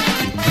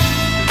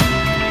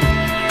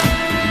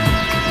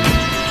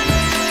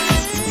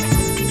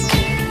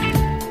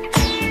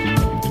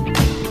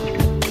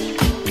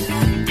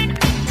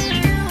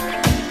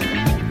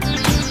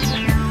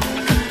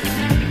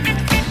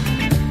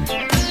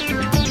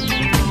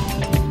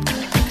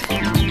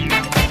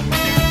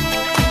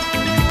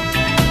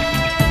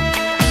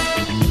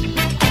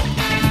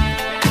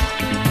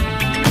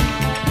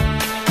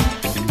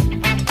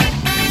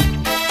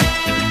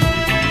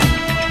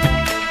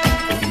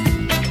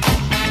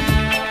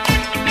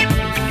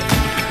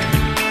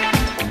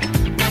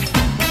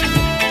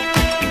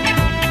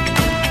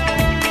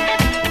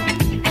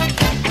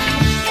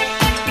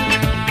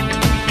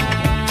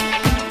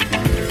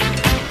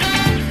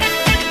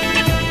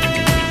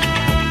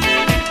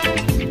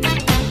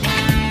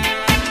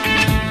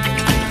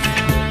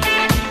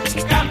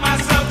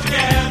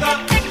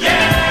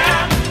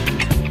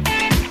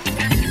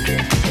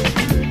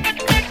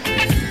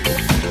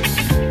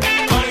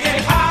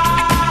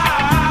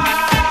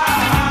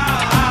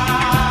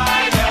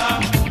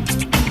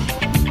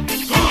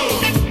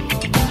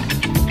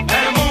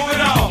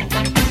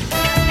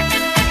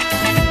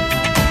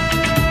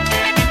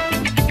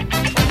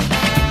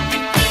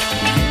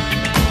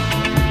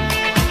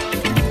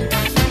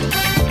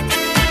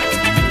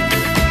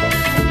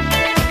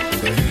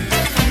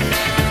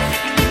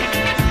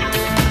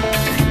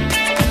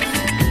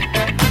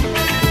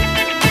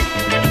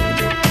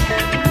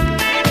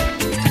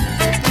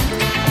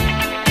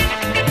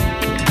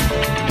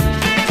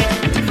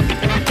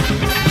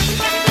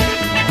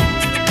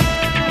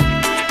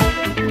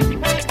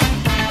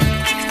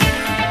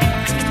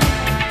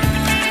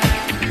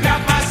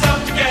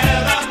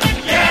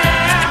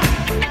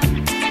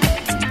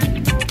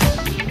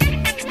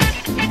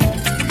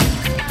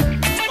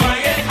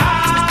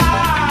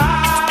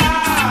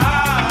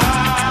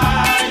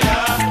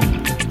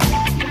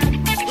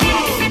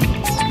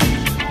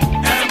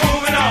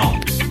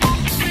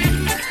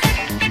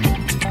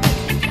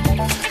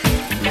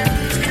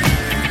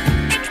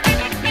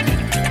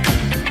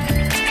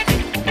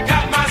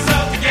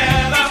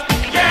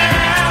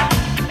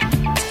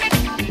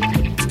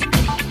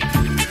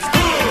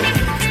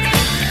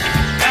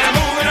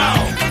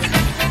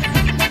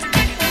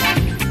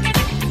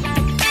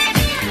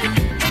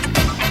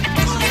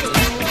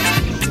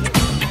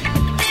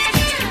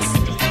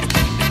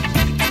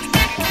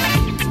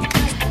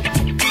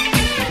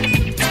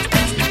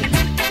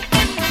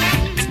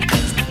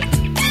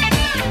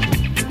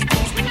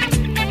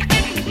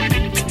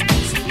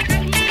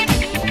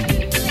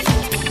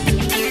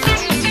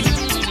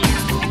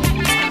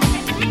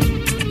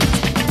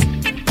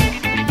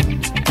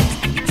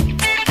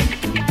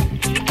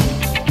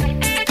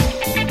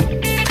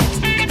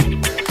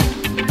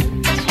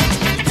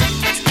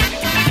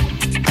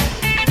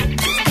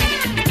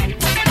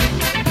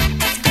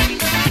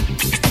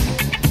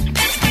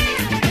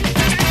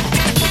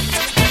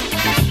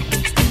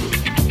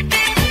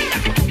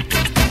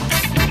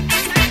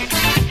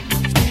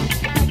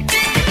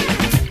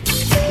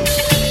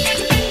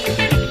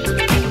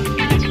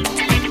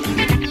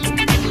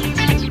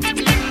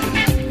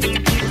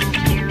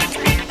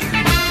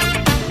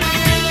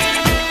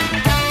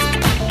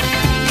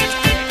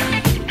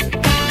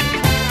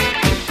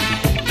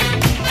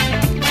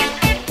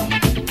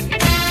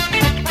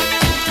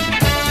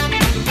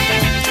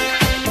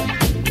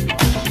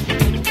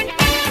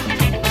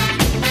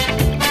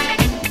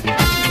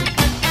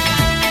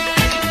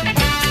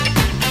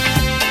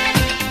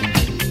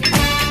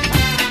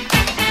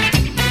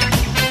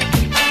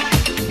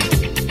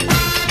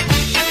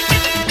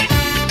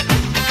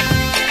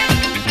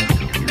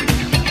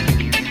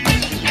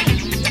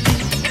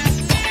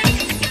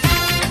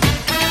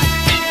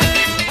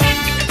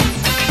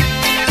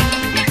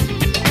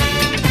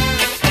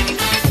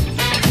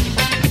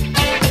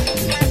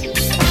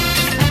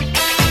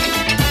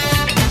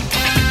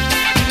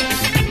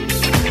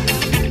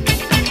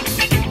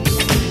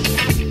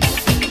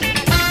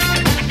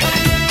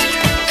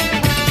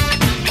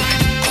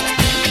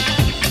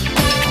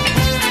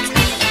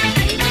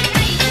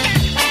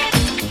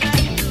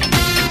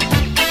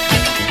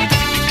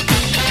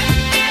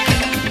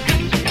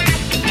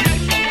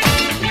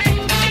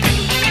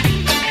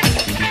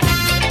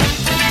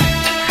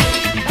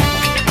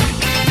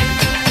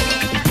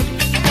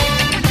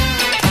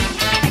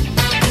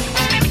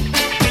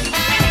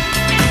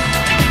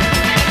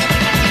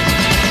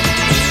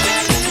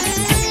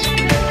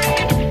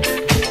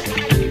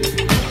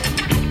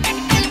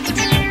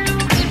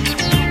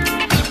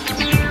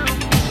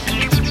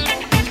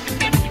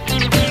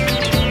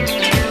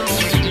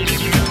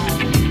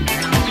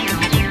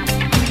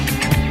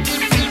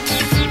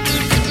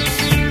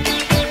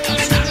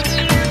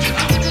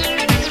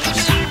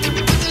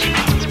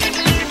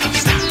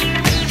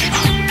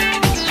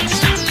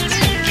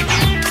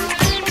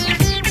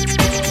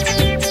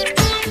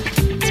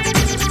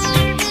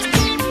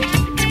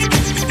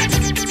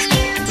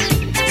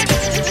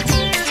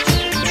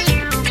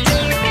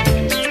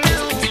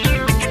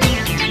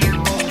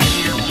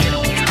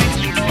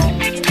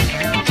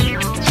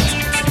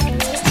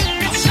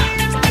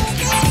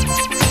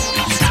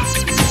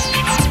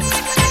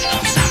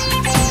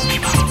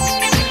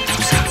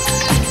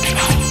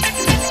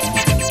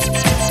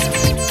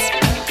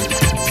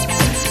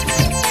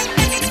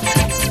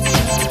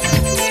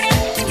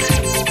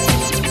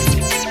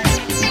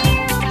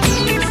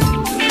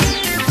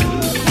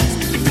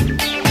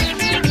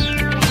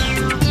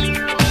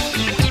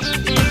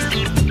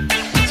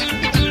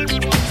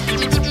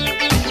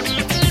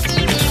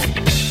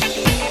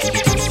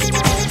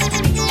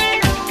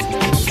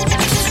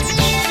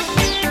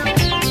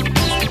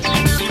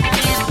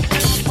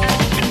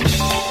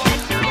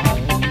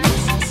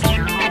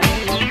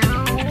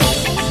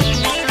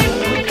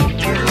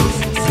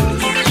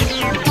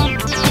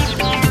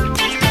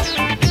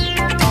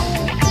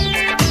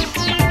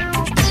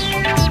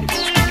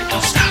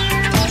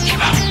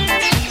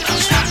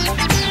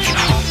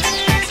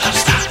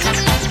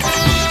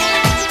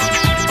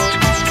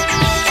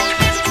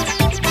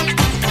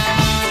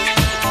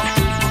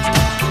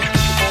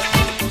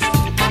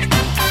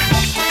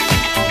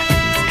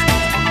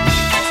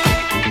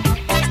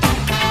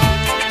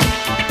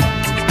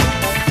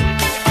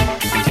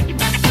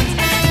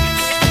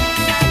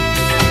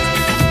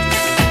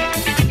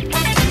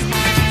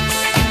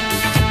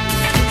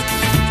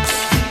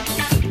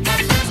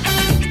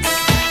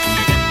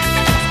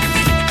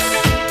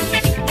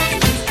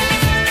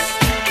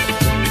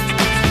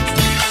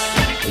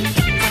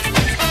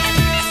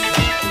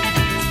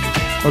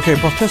 Okay,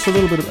 Prof, tell us a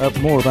little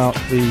bit more about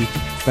the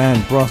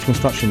band Brass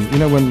Construction. You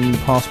know, when in the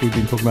past we've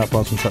been talking about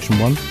Brass Construction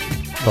 1,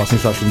 Brass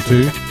Construction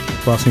 2,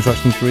 Brass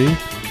Construction 3.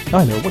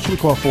 I know, what should we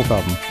call our fourth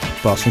album?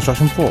 Brass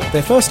Construction 4.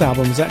 Their first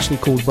album was actually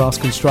called Brass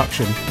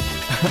Construction,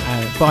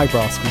 by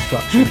Brass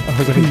Construction,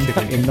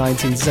 in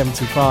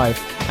 1975.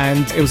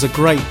 And it was a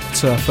great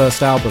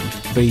first album.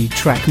 The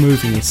track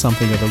Moving is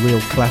something of a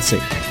real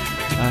classic.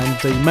 And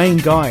the main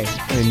guy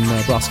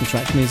in Brass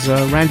Construction is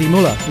Randy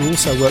Muller, who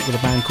also worked with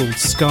a band called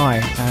Sky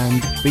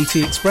and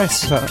BT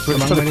Express,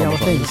 among many other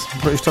things.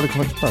 British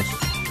Telecom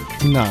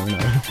Express? No.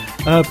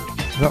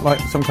 Is that like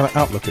some kind of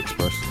Outlook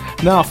Express?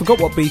 No, I forgot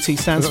what BT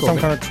stands for. Is that some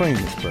kind of train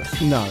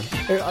express? No.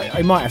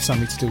 It might have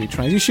something to do with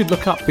trains. You should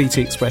look up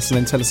BT Express and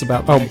then tell us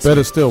about that. Oh,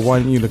 better still, why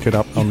don't you look it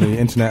up on the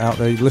internet out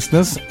there,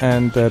 listeners,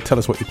 and tell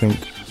us what you think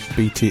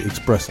BT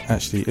Express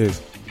actually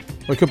is.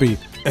 Or it could be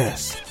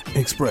S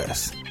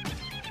Express.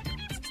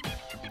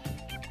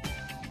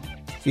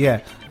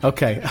 Yeah,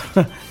 okay.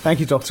 Thank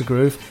you, Dr.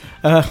 Groove.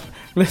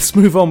 Let's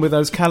move on with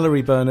those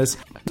calorie burners.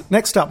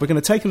 Next up, we're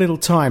going to take a little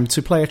time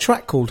to play a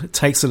track called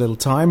Takes a Little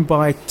Time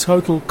by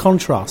Total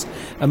Contrast,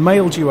 a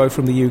male duo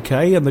from the UK,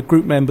 and the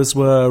group members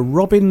were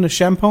Robin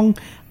Champong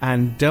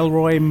and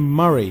Delroy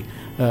Murray,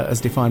 as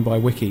defined by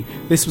Wiki.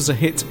 This was a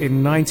hit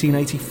in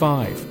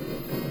 1985.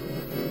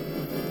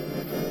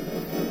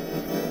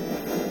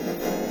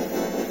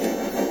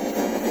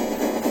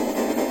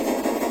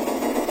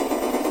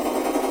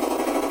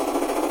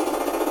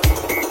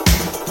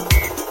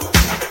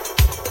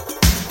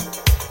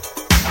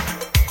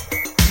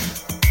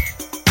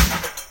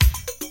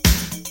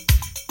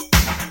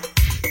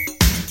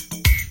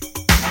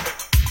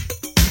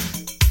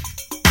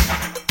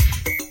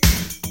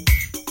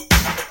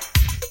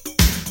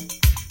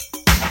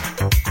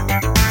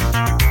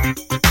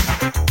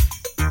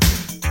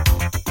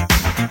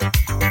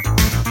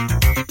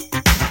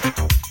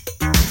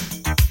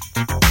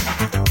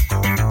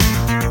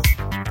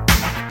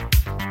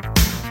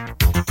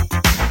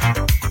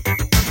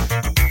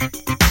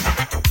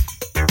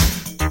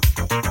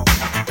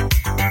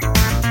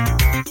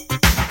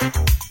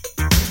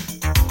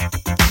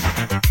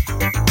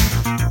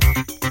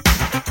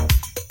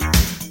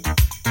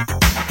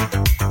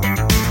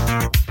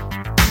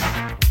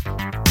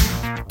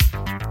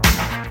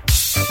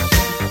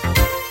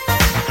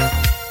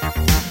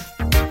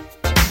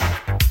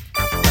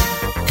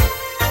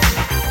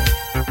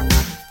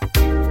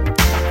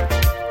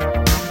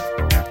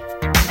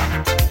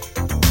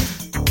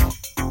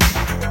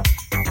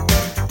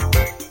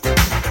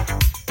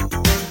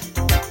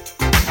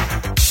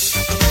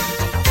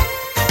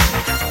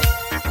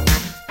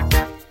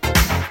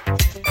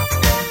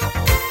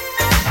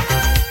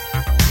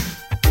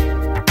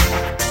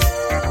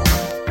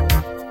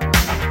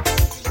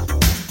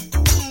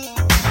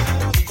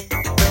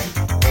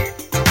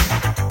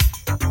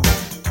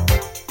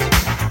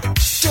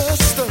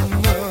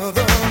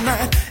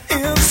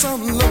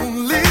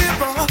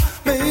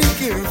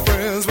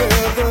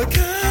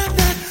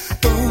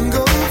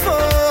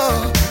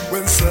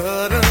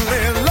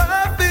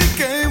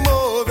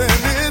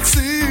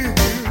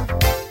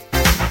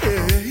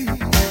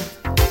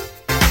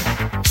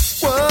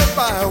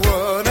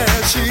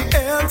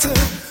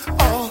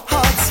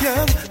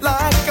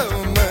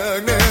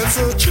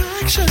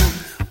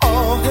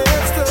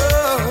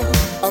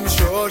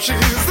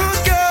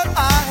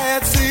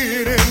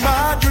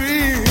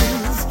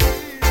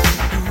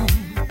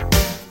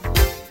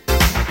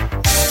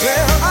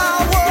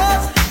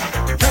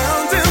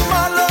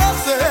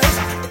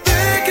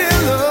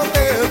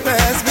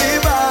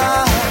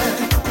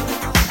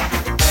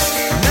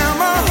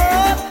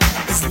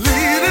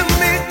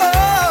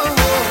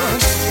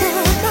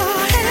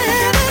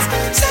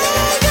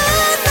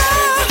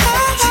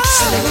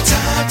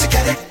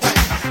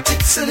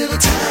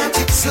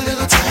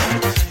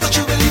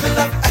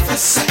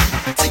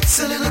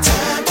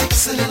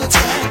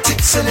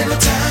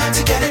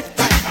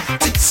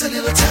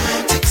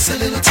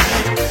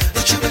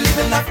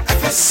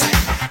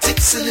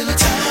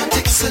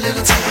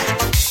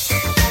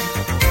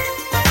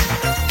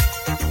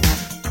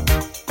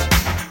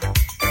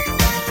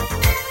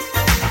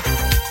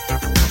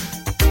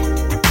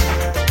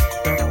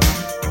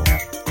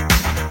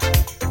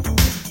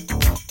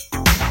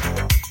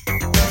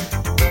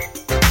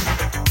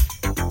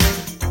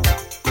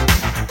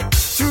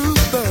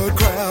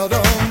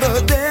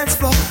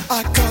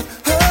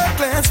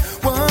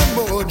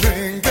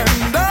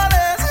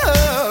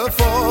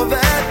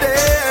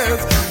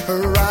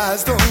 Right.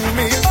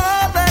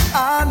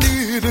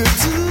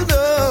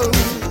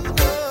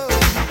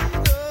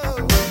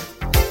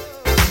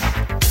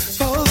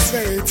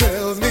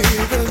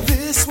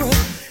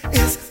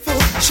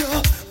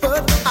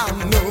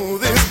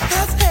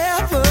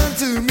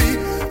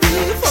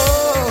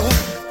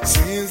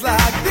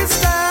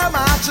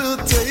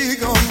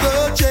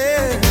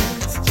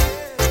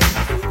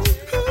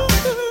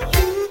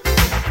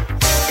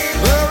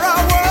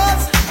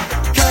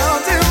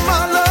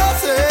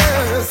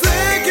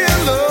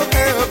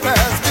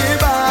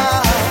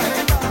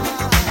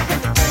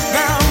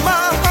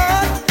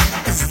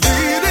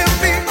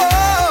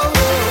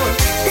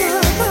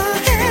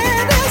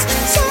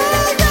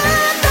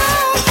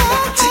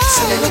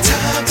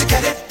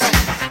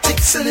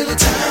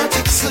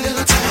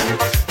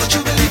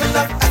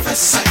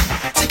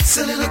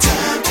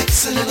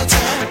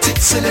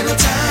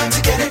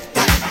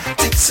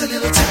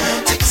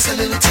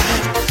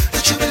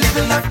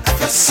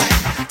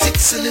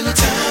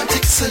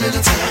 takes a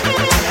little time.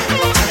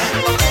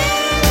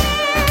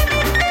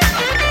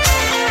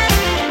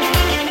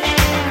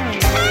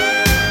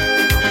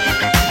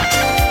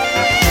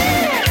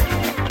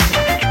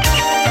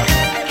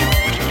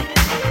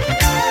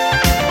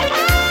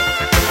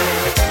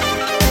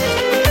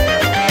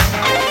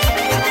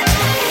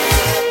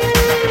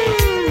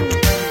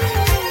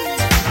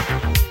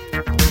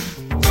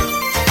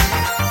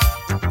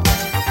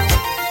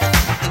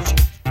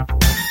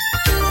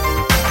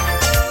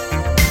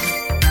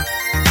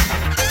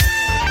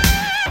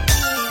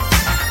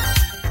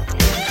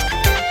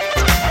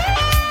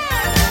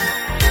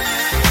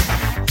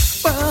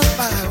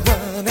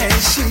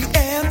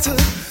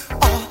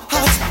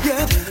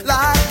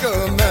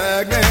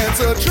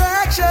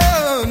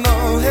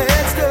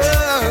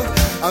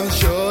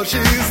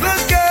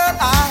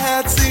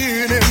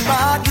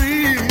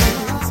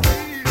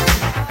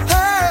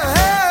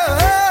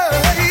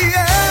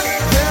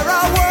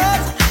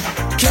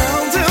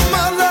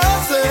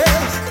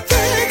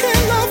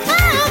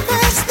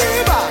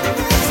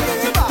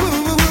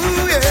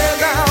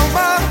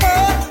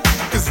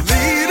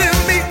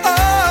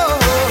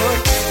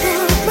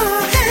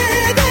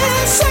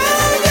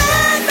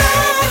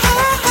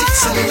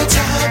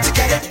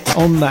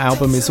 On that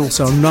album is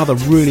also another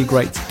really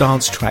great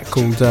dance track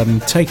called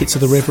Take It to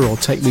the River or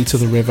Take Me to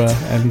the River,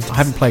 and I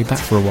haven't played that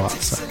for a while,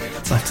 so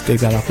I have to dig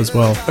that up as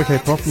well. Okay,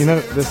 Prof, you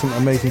know, there's some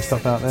amazing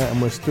stuff out there, and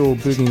we're still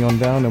boogieing on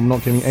down, and we're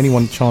not giving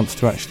anyone a chance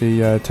to actually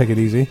take it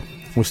easy.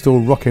 We're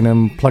still rocking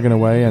and plugging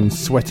away and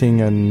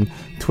sweating and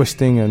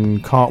twisting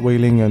and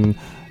cartwheeling and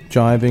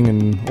jiving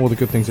and all the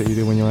good things that you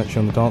do when you're actually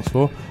on the dance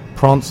floor.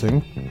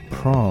 Prancing.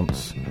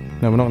 Prance.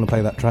 No, we're not going to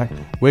play that track.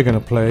 We're going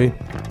to play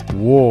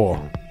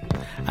War.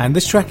 And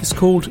this track is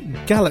called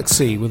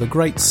Galaxy, with a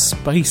great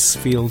space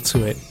feel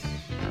to it.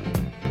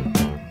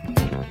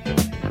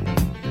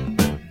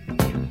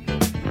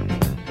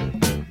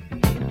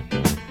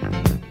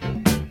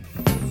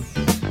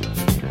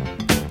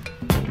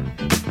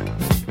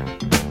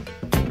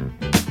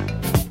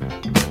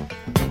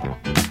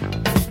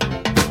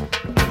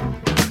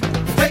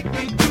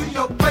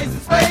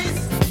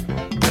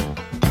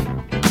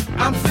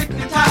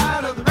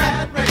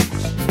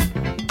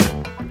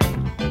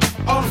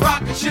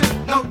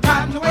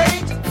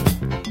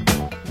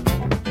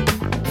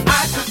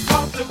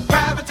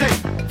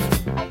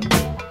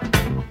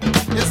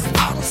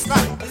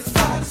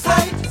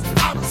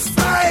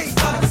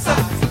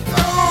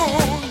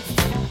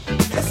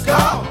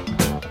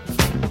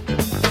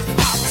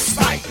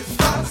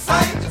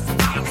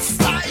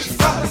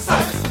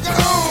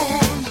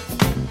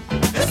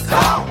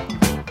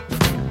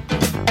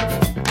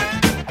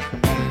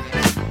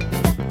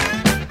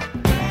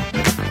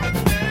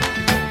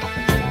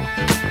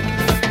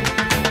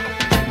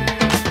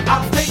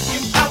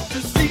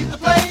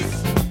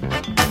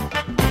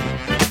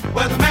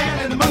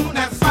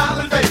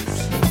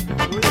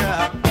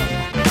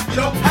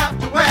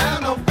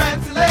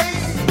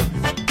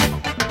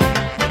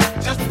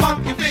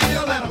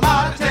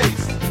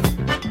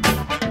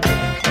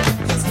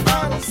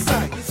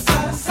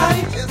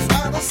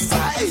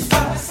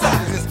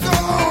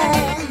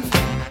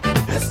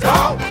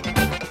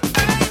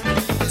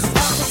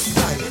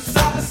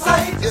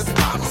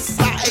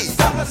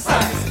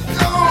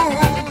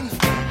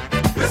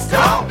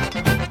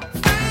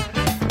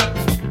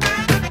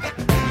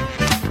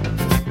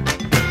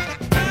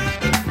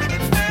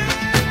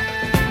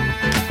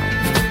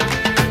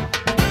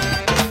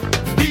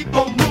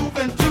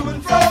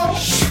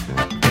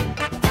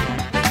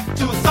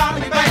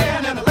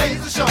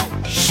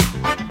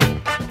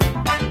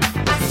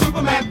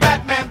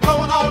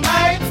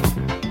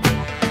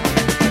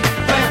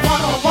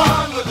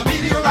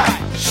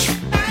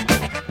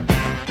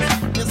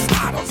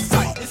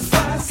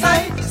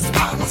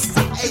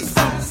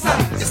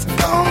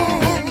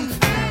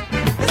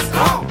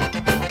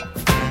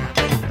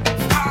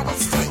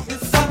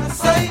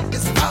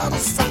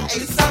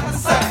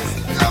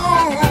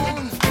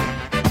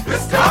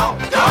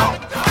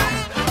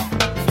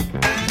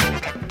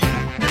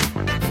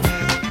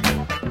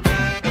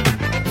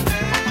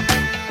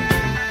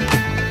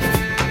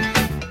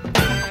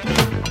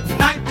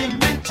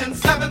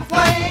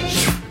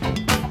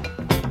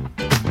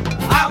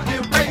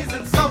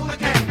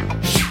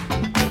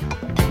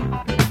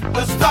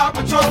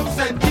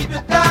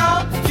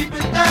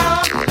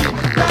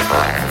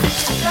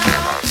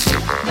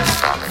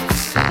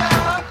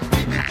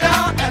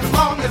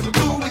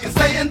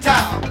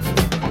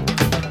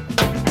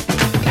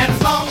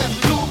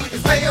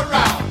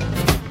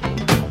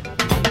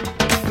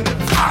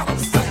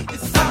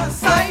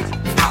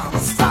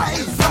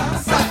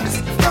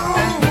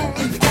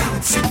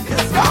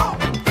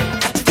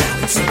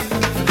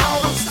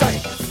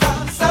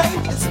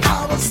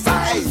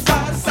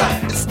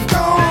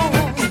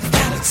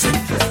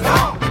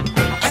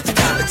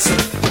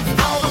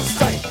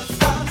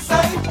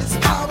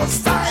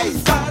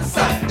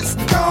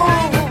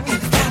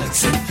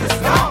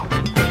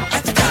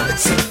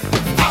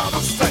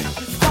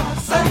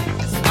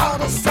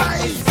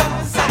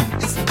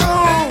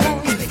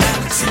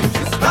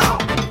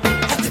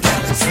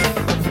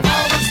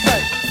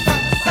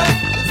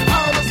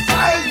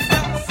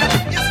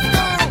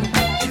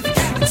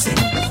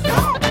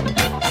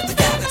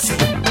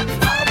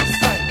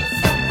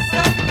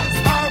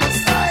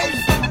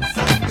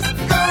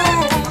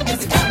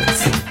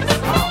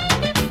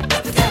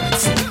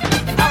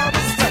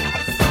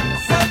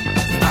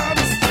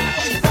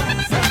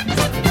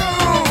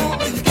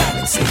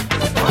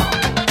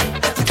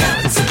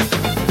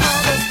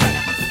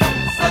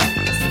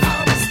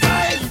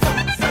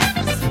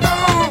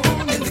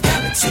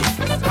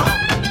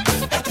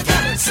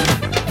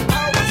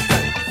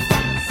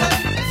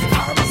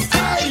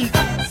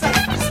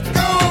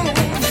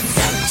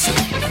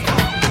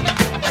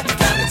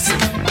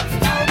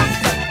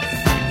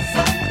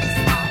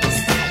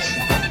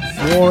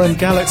 Warren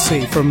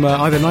Galaxy from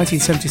either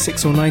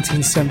 1976 or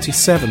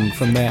 1977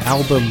 from their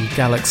album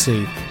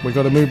Galaxy. We've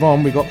got to move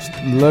on. We've got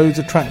loads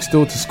of tracks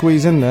still to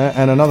squeeze in there,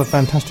 and another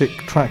fantastic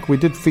track. We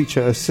did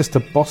feature a Sister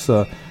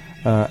Bossa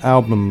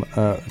album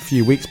a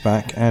few weeks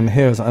back, and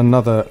here's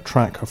another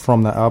track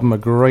from that album, a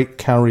great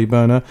carry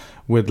burner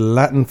with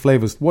Latin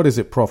flavours. What is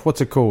it, Prof?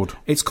 What's it called?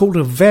 It's called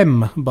a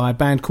Vem by a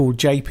band called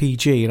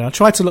JPG, and I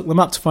tried to look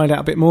them up to find out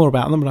a bit more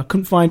about them, but I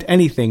couldn't find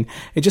anything.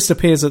 It just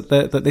appears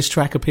that this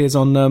track appears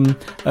on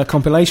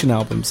compilation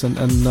albums,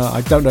 and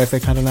I don't know if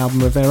they've had an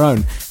album of their own.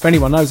 If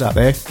anyone knows out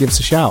there, give us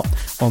a shout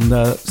on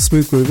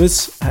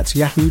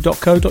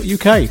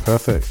smoothgroovers@yahoo.co.uk.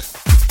 Perfect.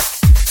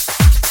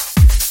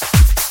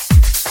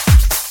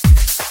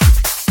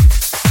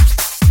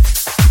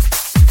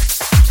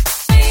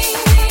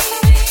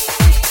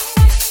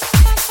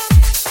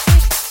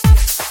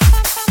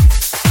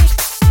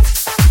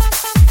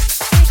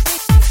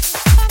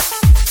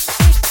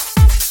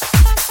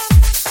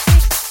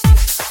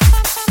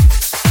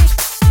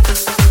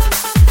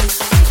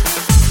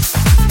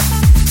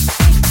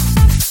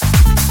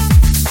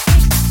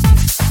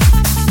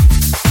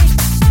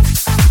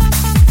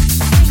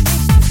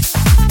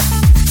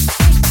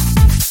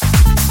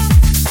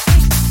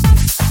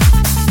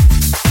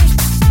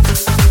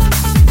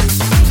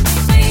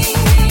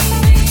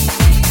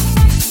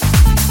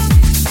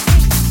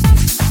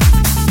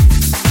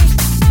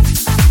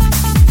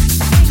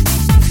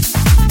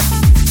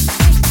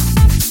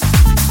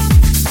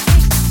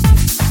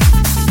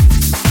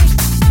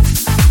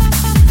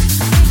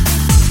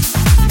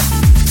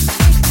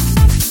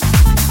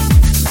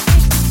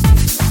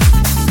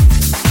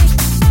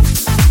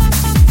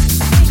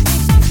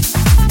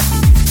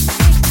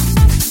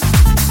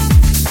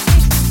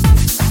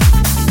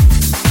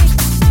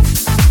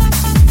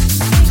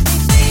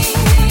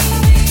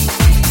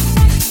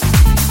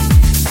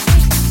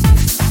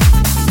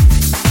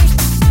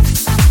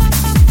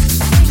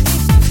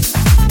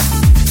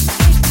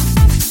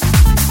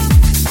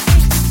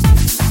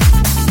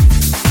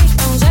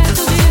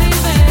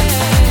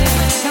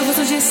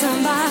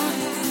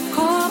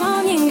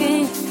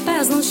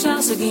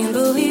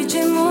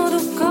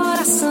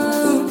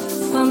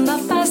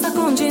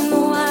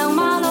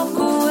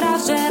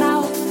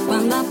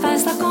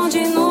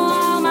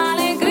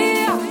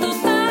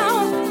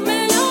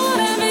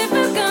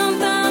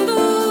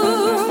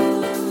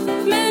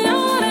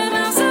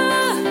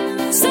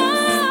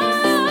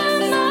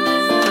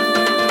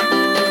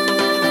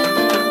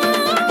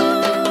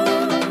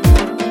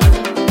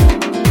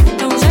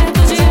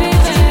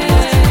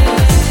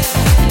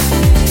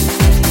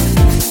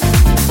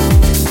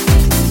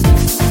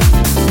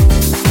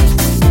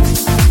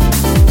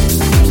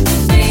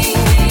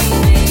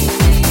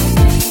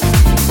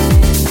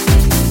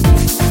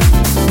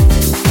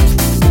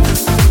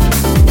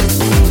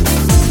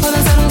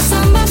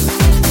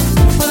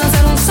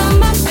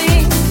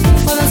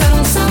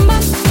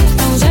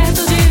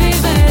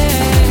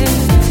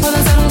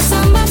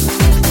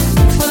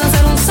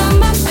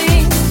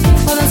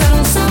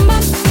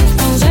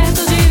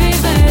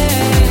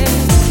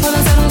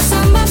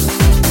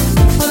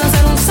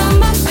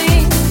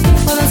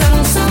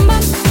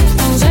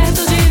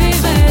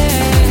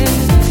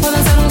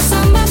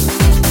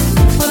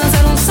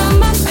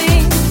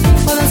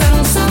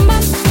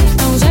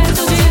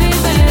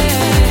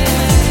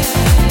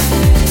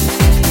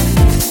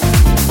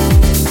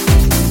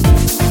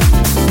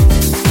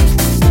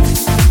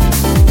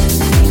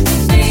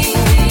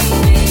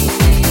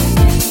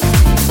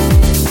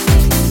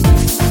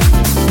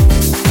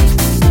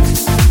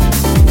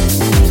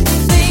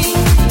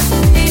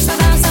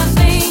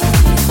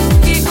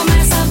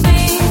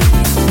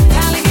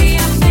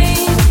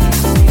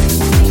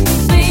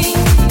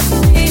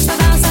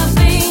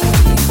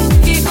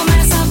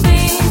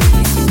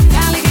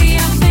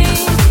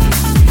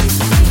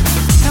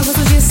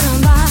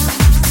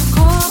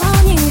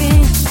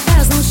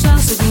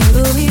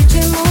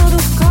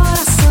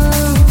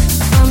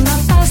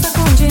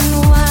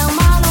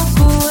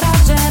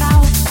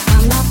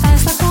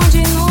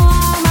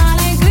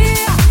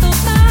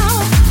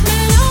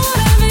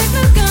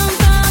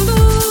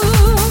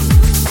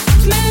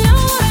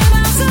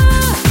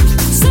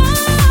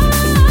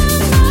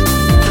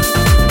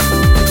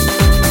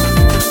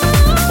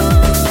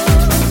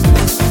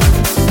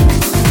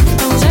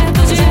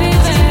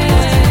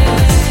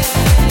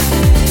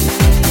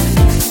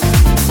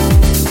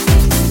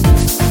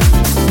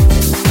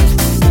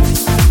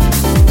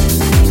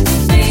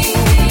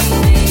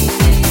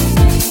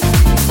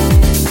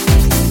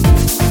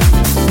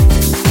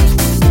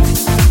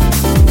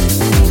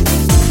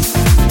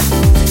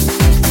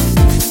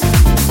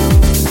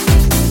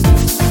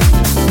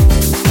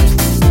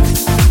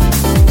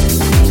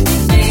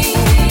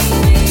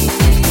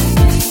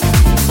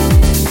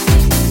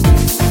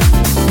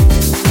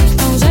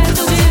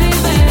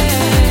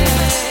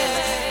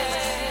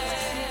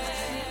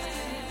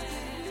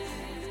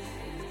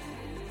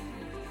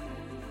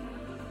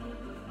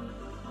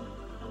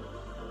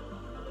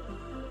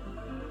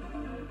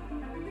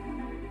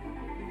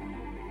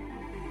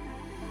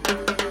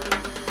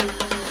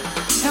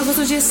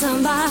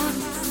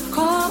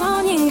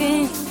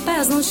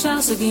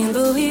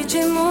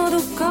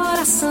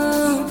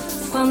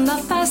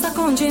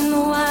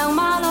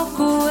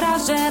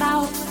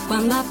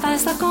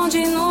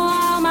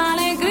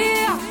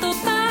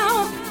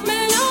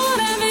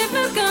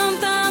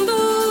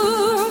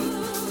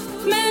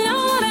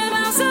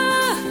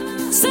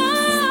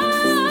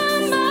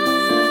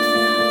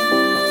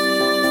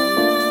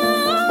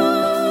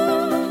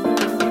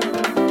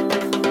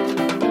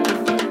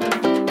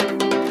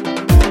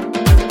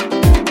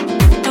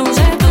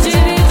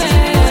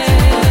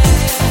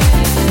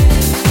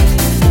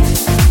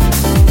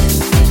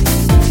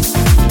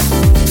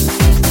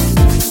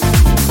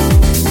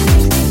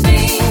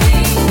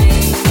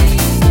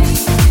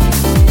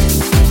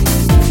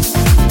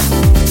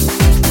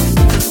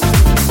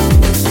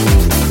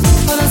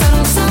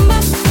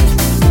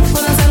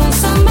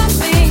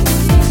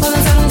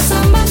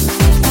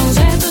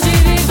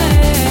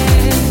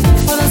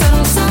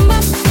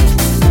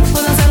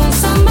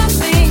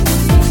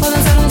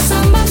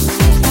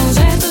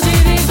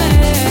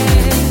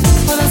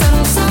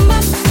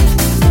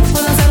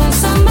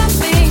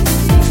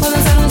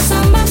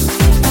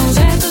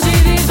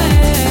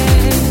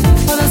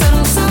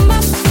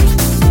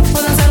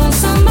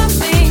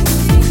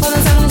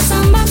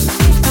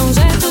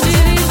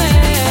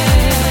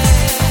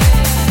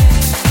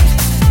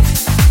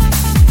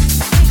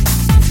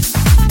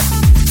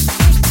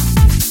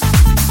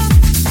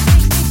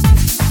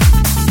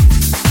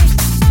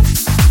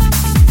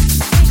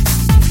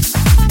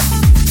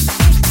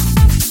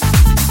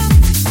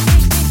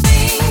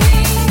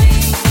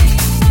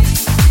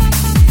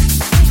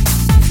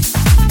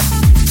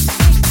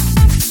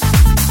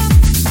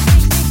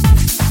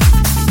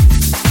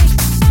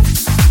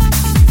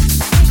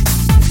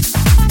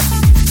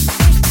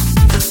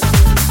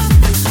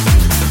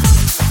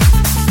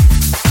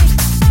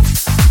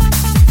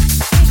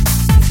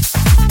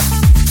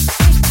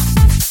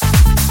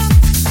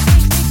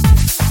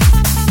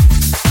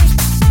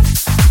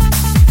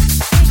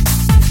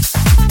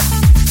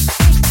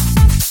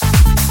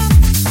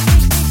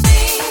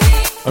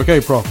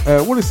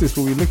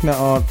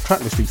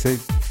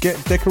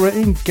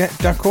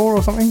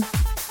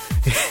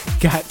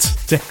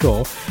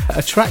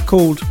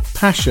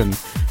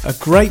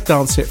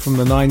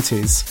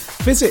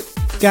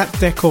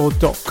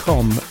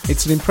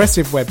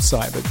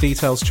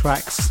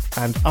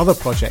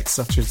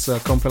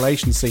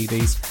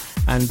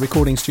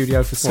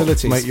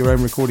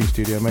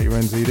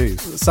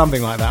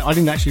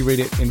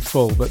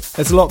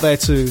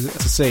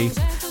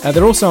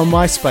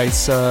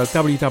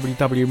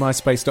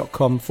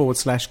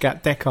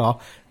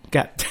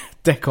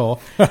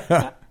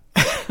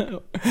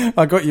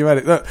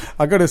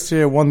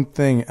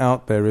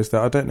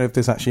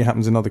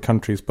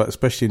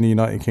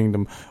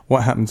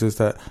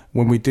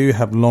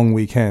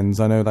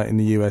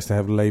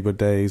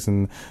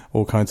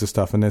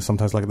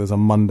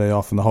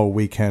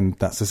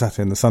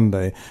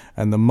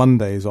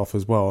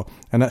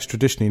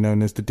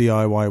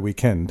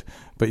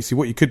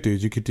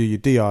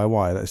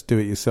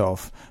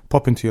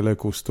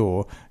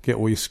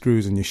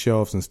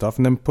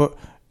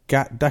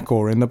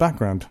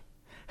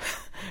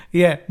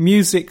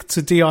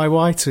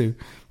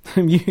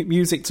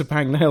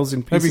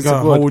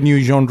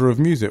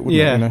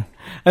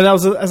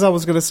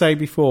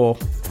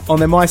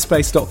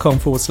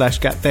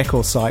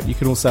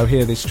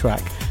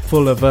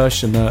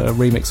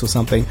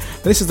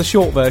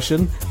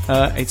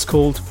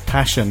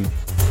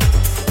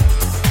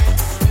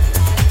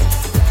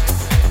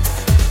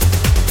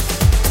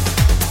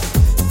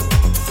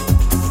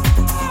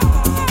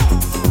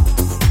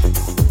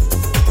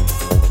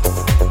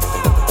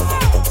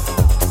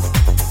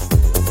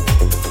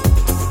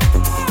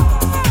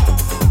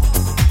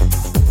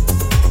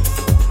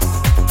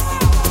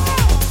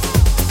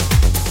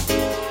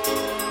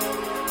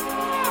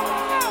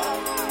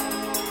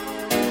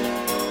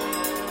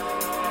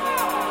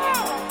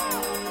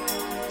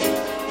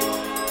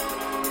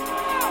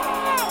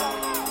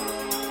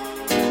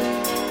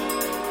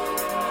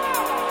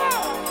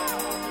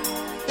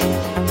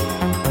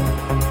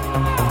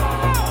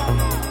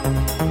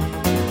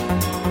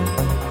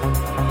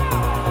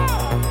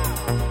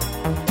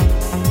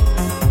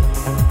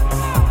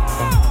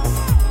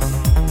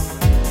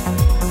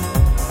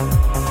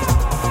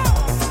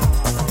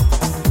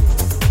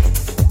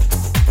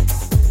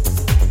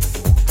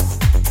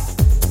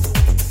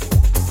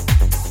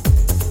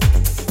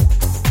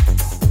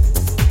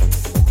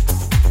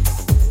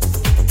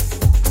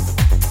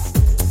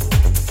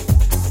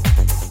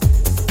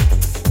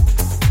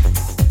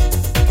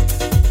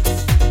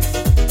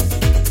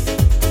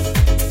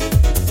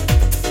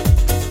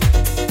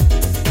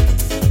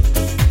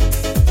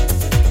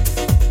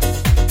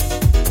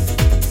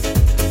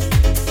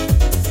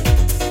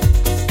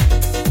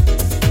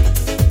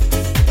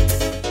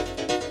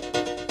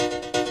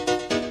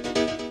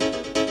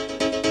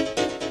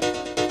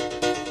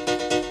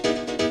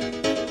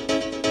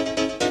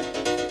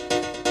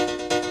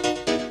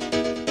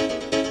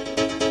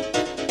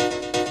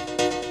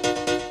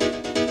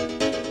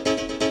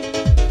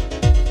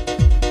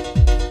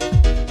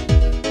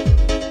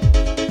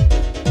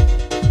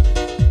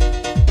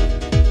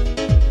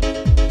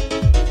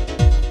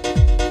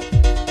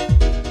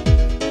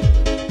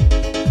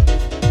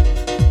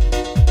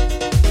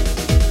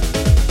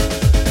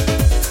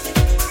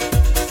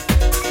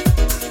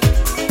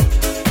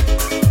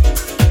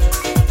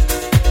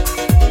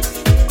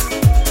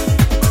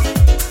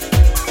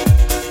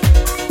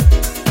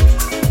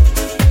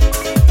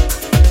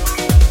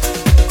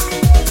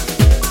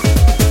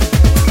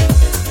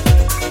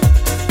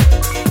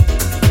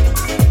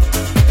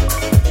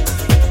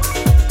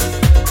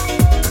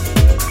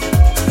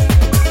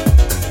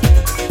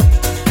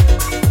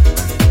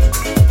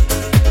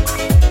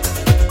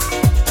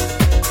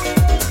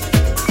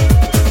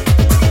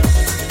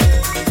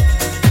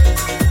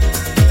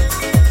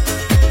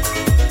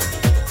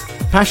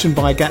 impassioned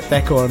by Gat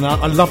Decor, and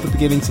I love the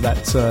beginning to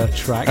that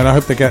track. And I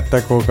hope the Gat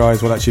Decor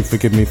guys will actually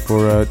forgive me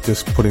for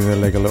just putting their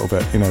leg a little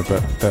bit, but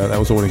that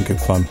was all in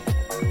good fun.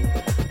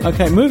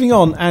 Okay, moving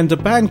on, and a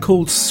band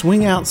called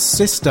Swing Out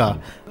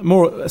Sister,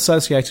 more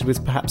associated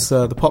with perhaps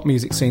the pop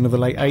music scene of the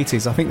late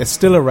 80s. I think they're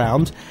still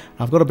around.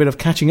 I've got a bit of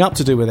catching up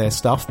to do with their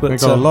stuff. But they've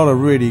got a lot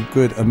of really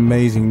good,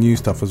 amazing new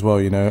stuff as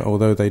well,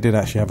 although they did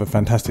actually have a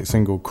fantastic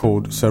single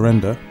called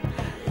Surrender.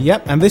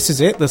 Yep, and this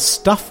is it, the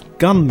Stuff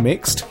Gun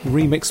Mixed,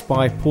 remixed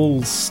by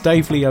Paul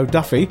Stavely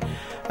O'Duffy,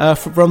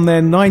 from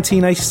their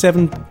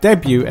 1987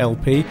 debut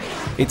LP,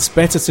 It's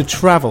Better to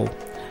Travel,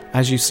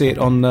 as you see it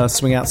on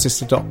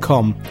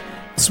swingoutsister.com.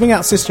 Swing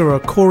Out Sister are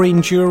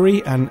Corinne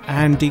Jury and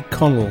Andy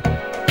Connell.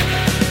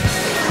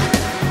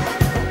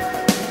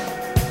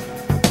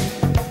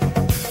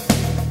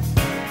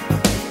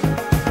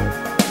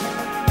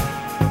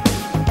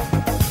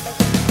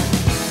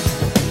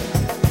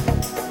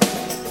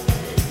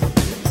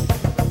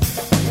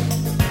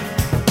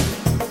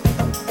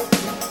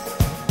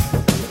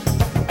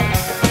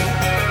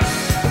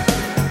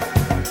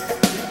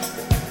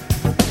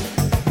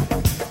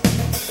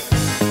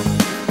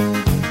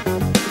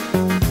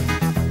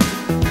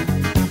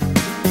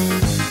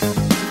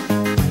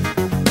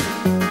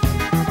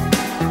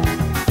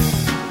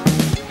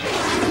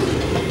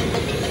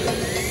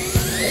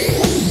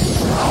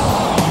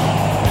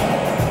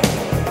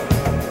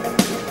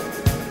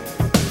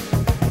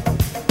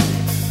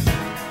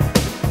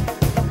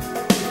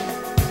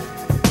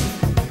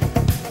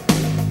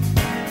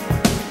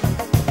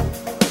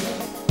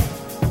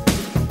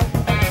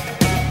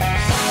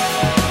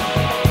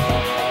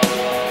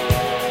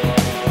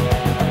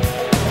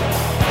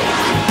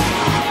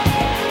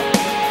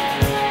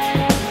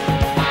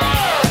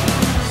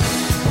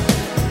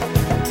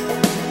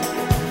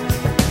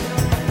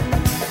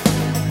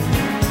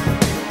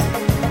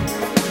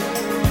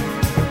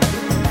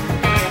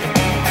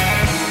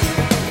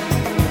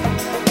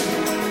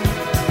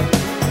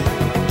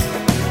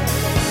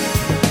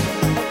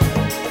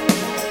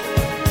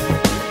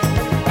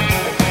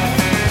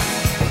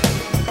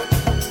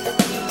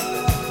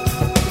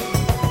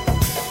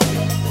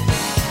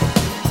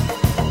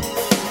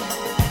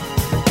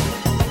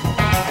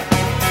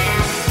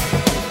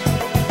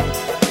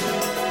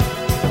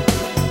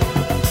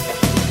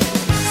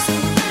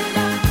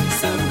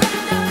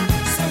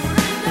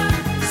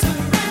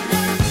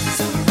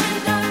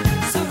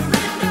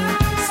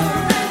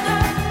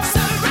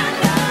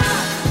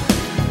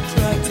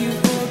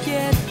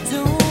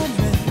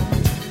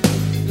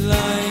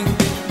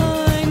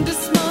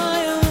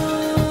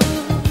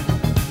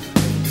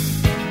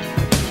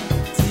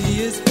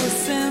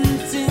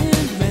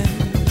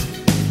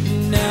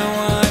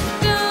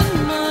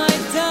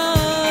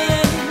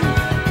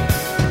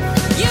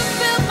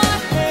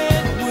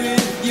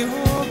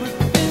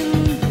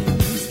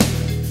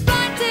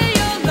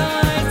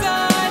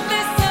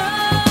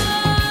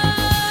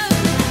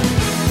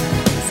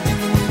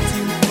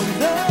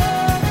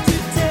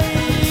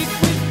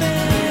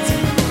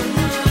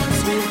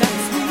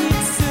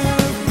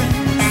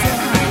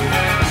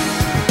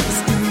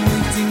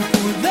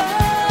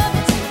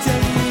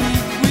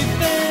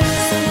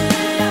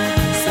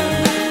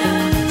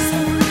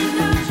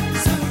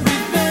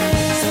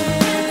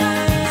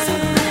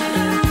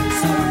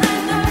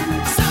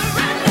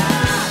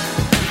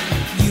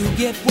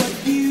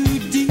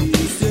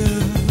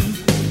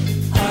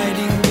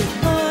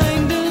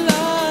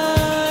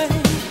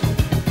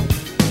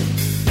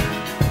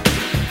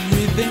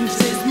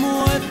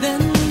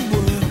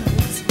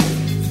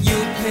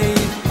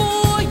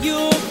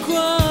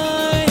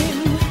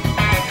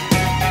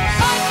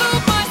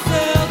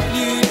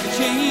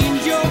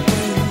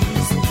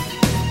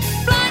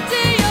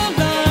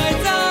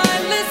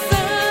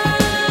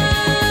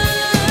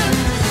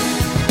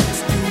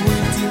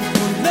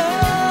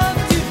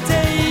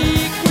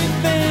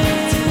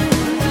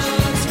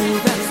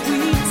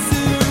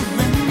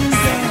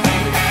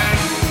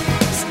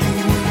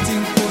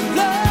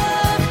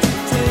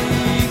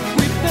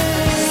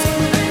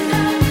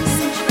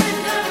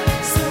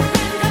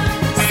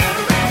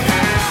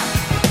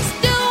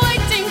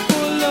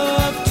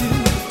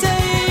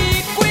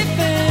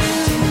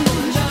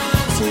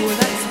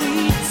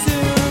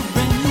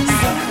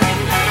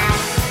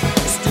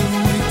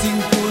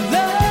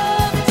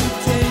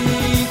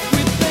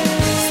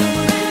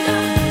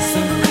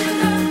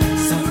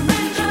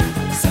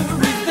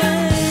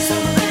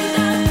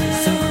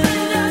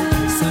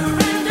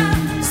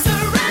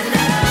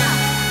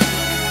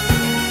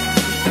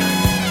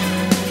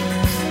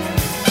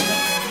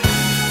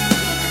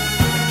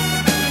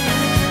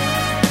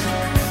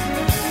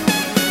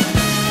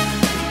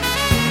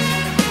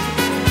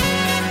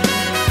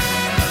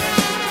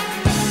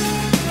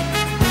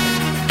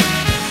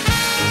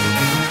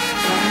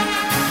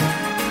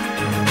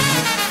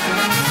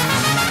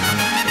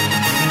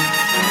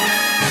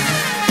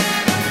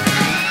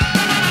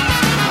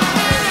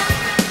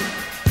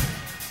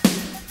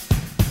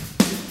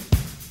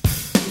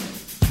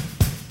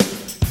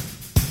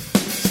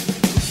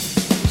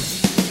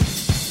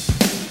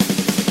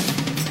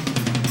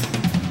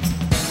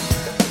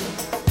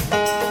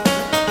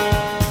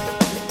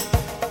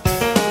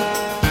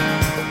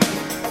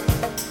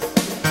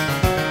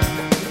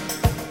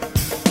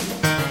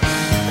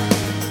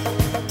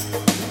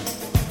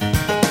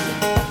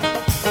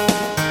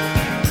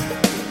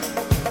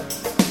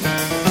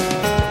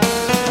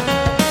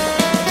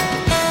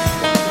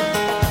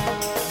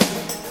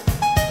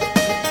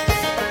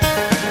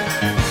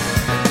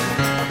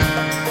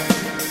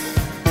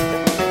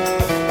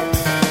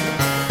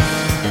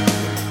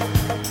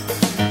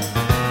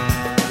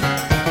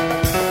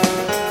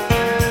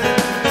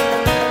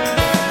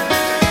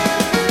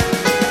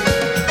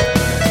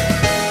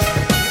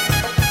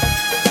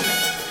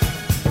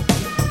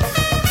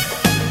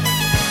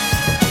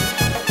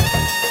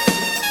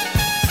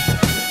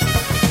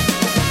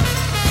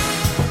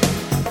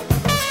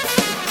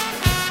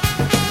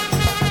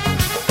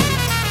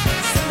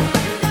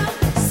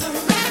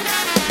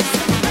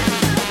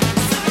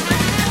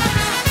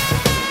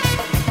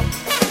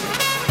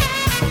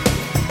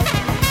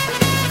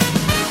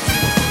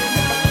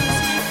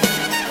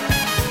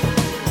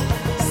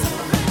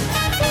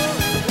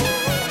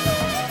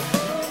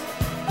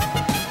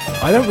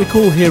 I don't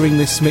recall hearing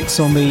this mix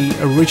on the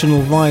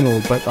original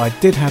vinyl, but I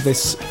did have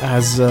this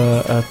as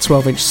a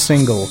 12-inch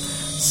single.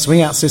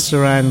 Swing Out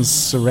Sister and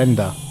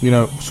Surrender. You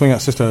know, Swing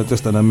Out Sister are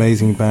just an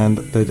amazing band.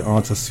 The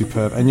artists are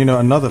superb. And you know,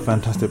 another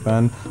fantastic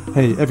band,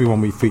 hey, everyone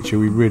we feature,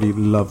 we really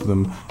love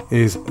them,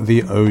 is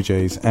the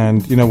OJs.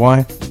 And you know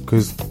why?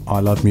 Because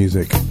I love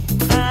music.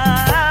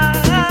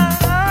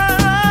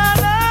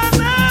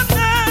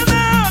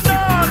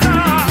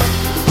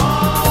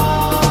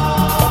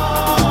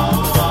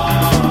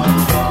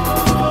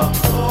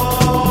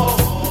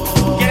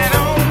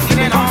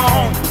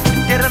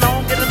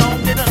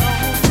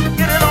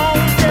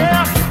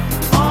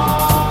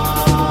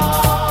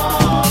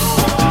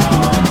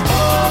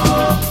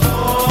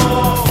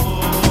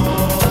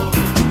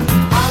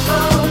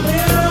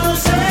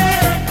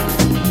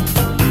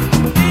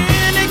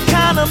 Any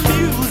kind of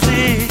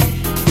music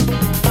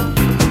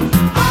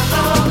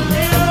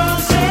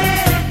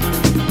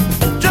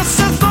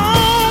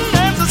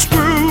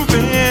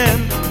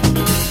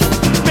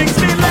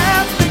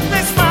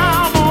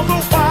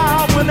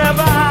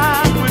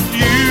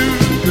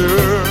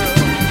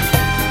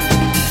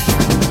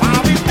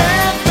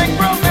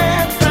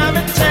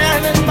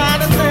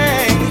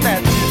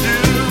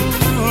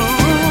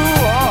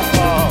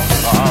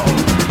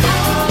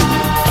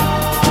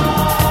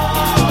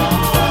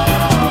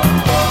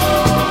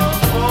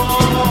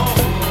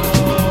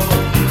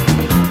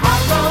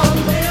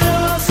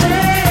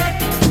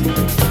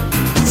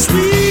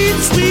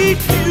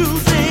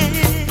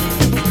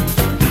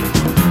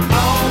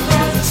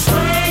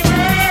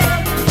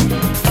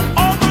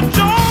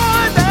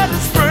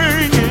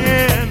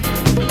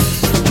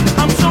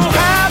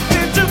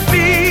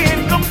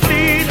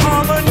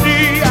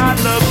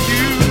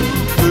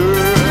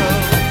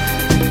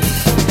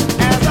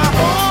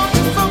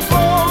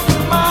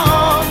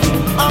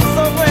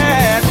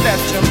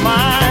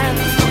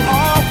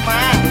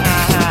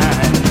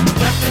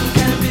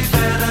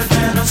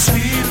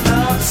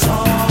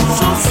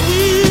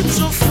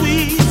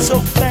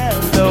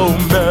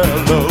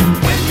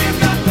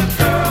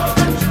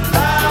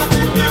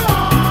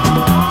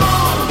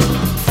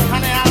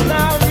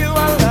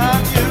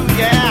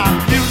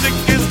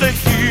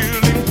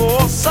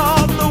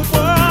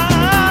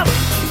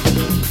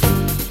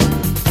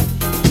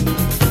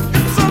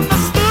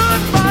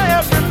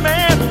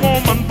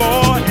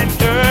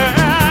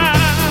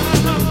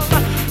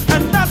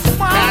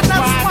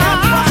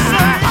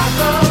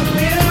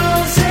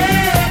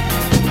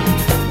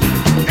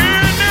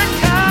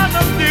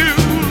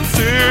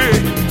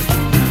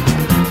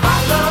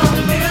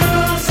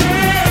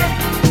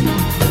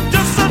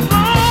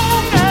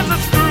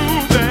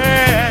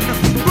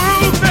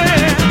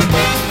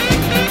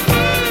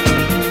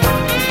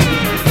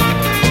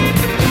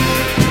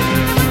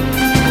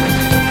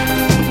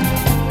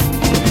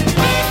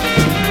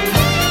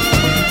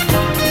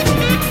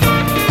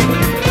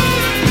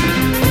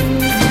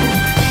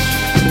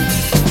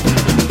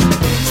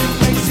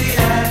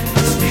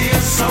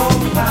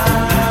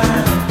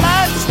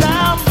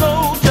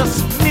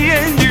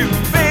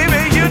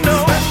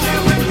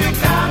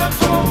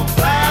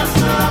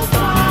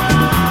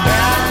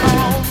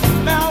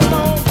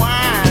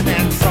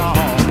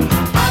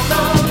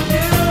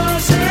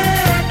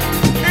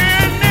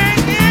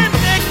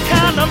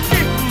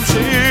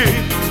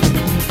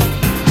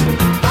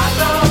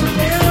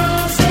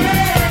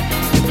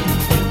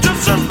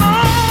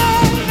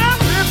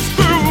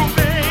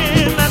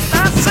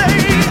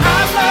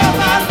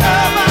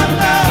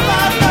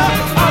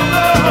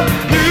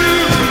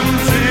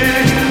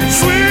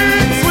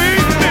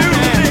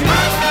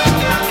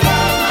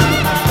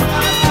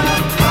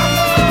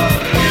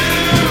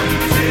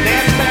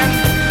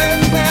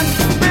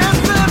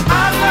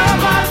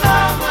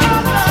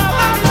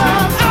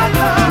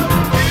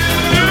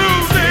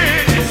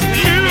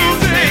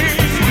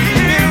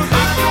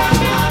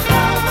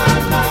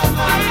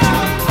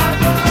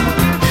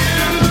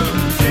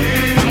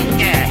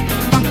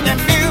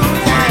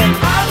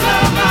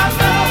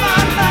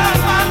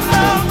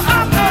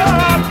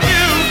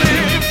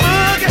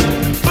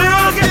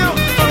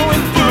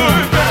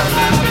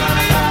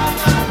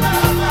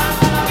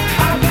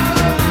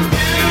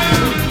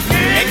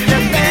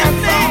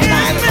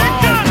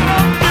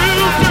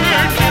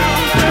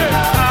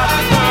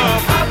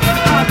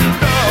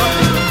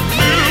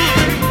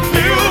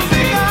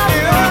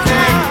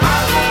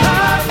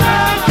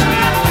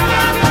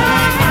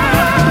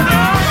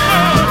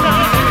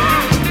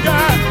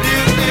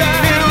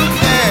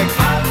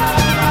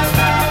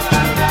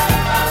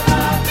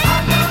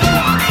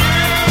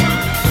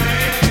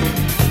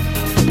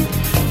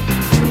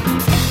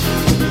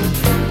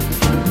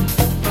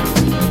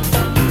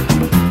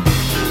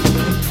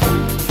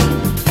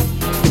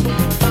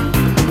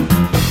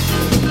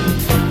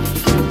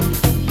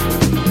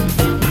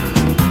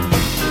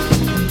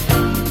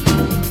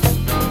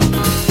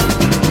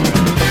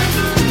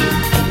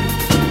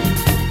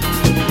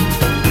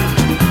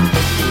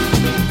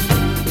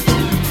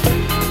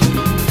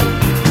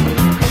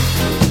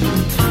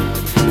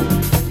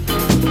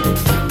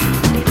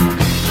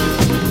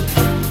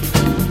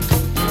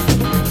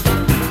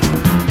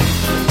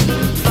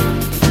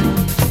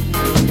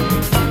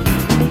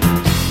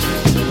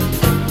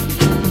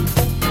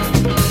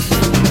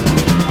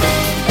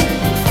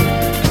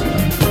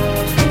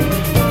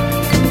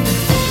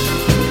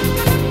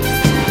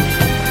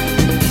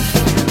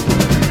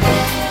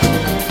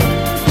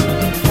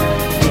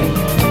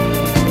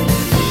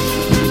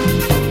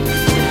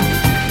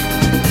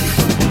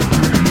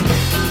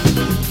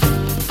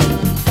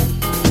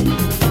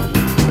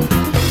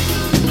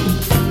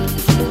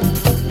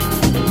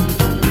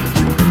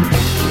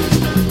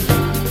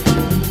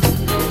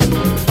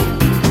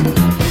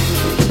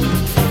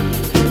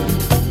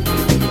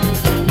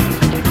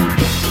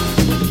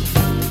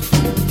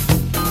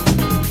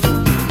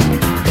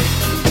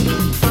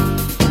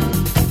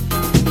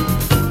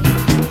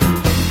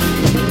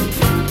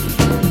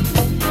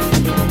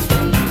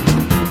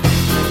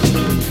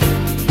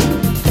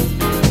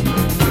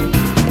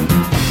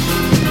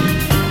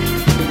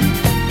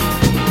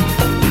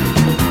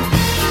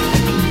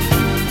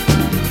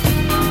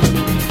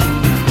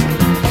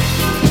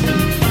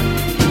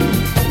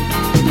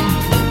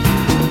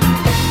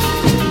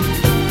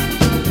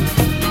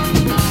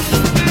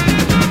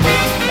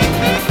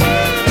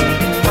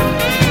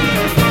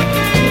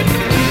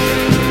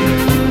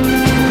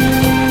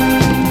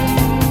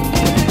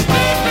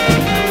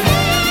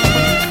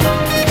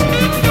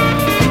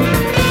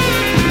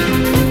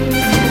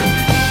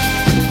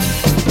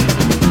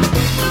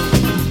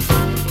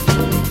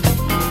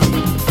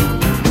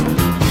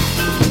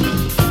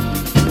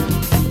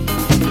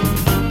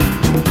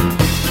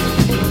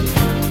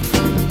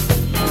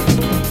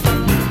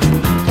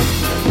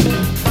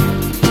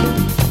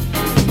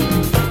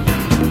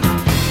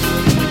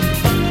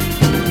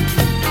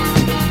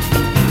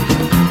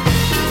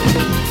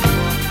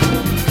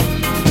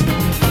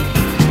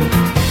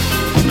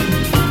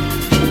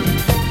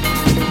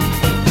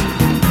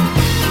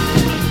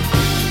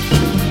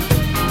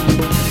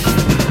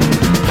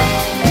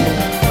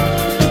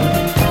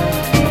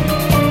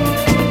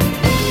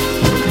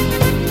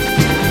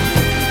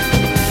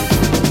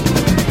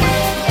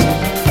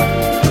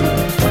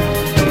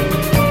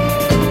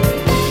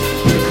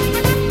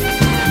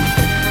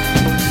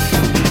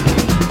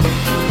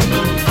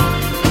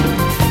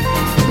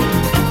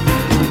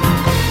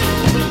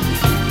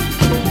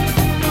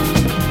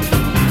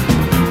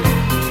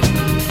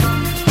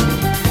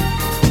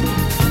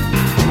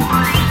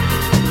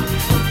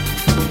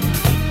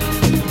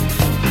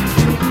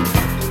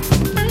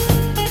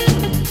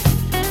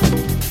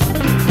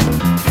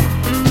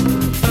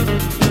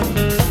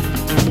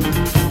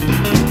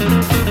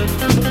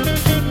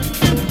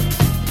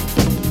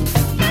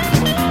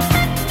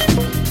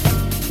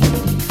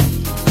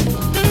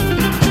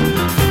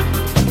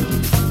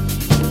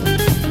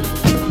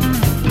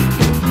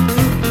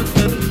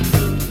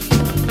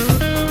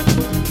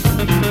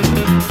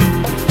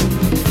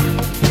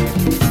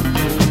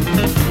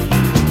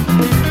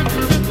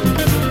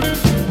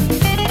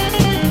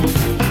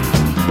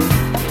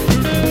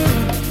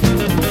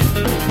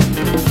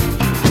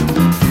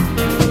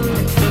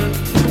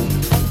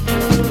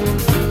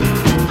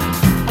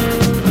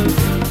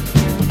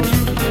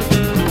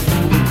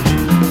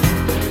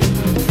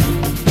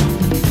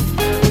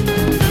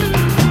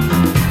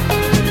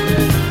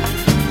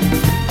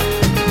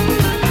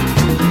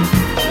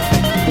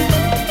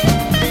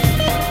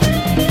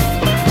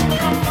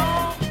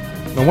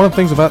And one of the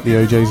things about the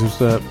OJs is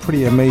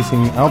pretty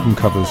amazing album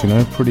covers, you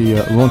know, pretty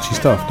raunchy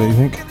stuff, don't you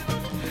think?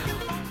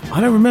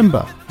 I don't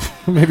remember.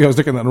 Maybe I was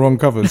looking at the wrong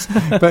covers.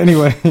 But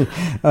anyway,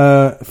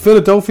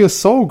 Philadelphia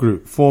Soul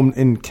Group formed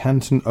in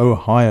Canton,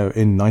 Ohio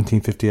in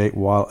 1958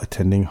 while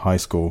attending high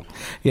school.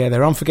 Yeah,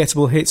 their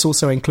unforgettable hits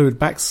also include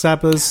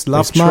Backstabbers,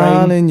 Love They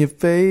smile Train. in your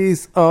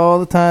face all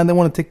the time. They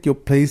want to take your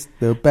place.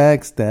 The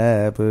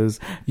Backstabbers.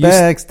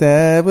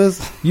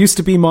 Backstabbers. Used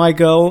to Be My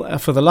Girl,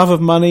 For the Love of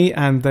Money,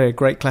 and their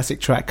great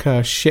classic track,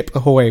 Ship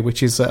Ahoy,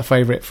 which is a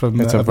favourite from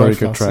It's a very both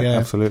good us, track, yeah.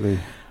 absolutely.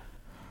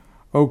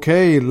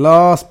 Okay,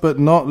 last but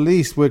not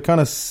least, we're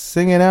kind of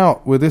singing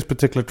out with this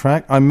particular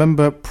track. I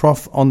remember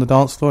Prof on the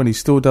dance floor, and he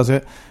still does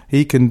it.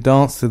 He can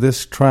dance to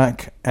this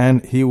track,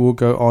 and he will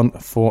go on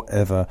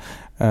forever.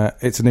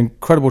 It's an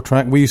incredible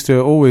track. We used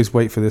to always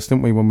wait for this,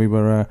 didn't we, when we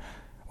were...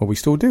 well, we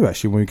still do,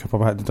 actually, when we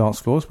come up out the dance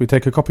floors. We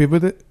take a copy of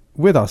it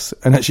with us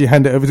and actually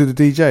hand it over to the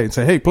DJ and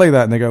say, hey, play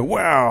that. And they go,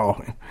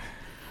 wow.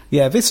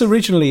 Yeah, this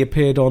originally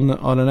appeared on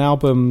an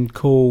album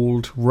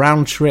called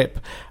Round Trip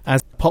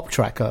as a pop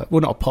track.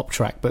 Well, not a pop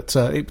track, but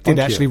it did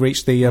actually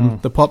reach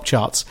the pop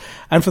charts.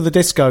 And for the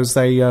discos,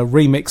 they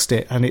remixed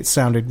it, and it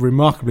sounded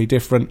remarkably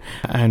different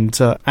and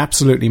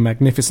absolutely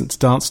magnificent to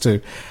dance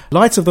to.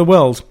 Light of the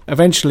World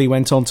eventually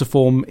went on to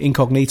form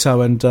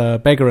Incognito and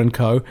Beggar &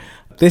 Co.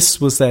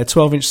 This was their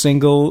 12-inch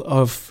single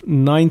of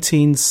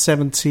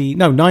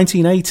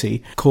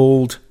 1980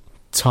 called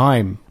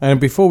Time. And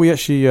before we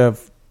actually...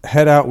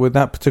 head out with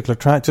that particular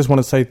track, just want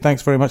to say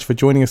thanks very much for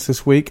joining us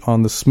this week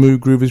on the Smooth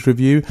Groovers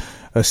Review,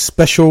 a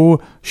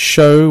special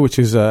show which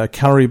is a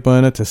calorie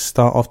burner to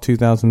start off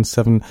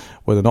 2007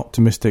 with an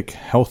optimistic,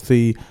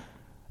 healthy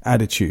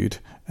attitude.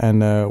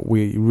 And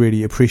we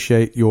really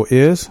appreciate your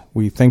ears.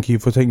 We thank you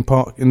for taking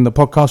part in the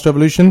Podcast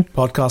Revolution.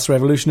 Podcast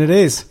Revolution it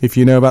is. If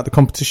you know about the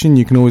competition,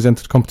 you can always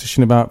enter the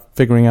competition about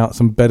figuring out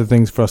some better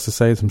things for us to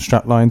say, some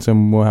strap lines,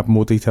 and we'll have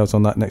more details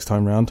on that next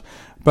time round.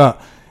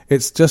 But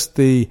it's just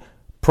the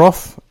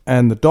Prof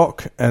and the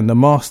Doc and the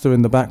Master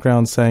in the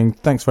background saying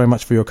thanks very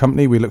much for your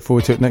company. We look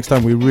forward to it next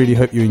time. We really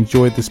hope you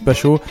enjoyed this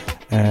special,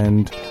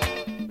 and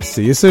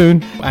see you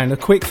soon. And a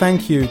quick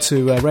thank you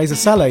to Reza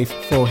Saleh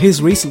for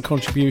his recent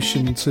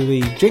contribution to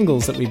the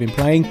jingles that we've been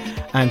playing,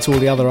 and to all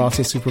the other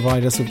artists who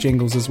provide us with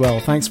jingles as well.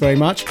 Thanks very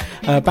much.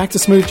 Back to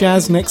Smooth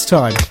Jazz next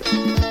time.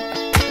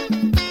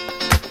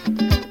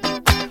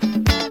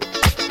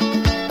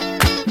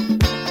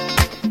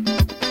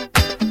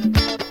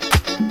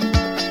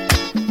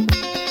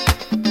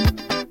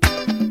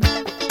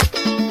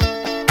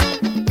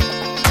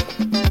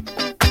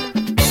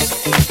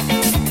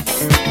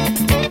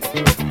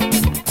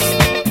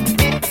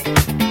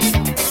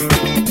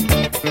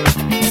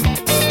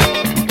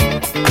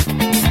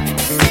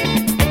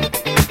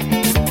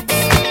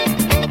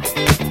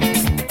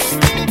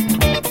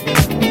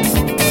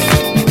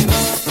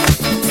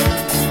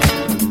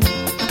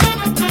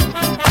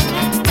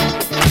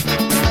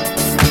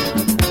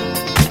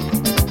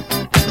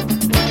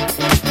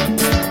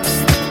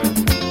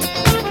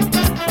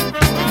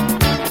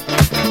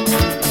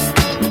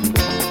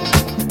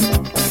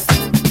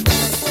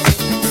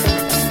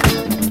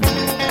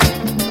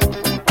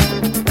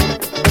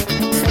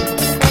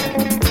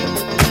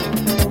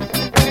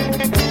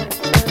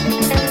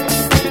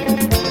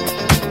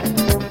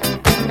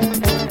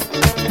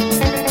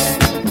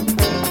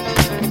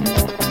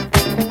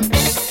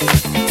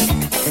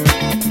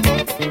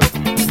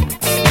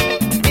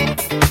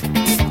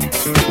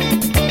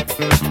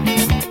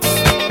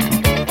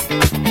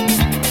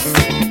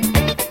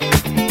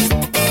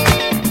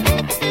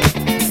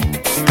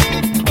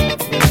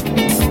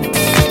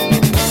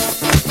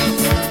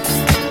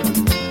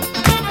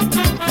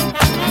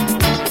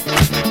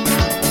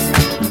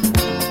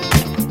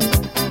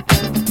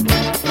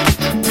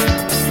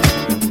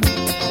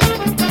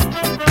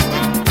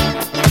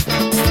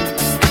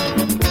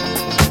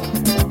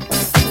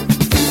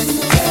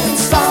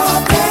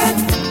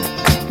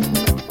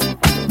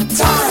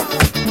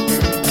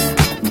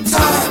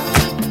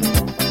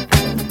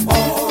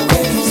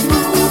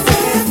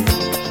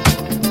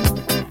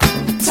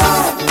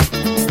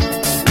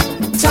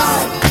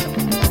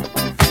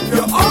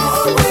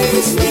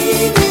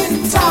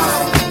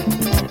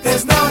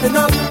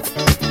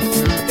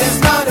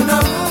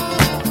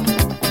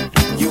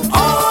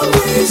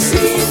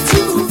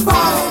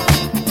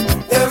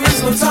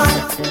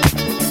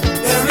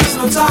 There is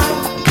no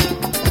time.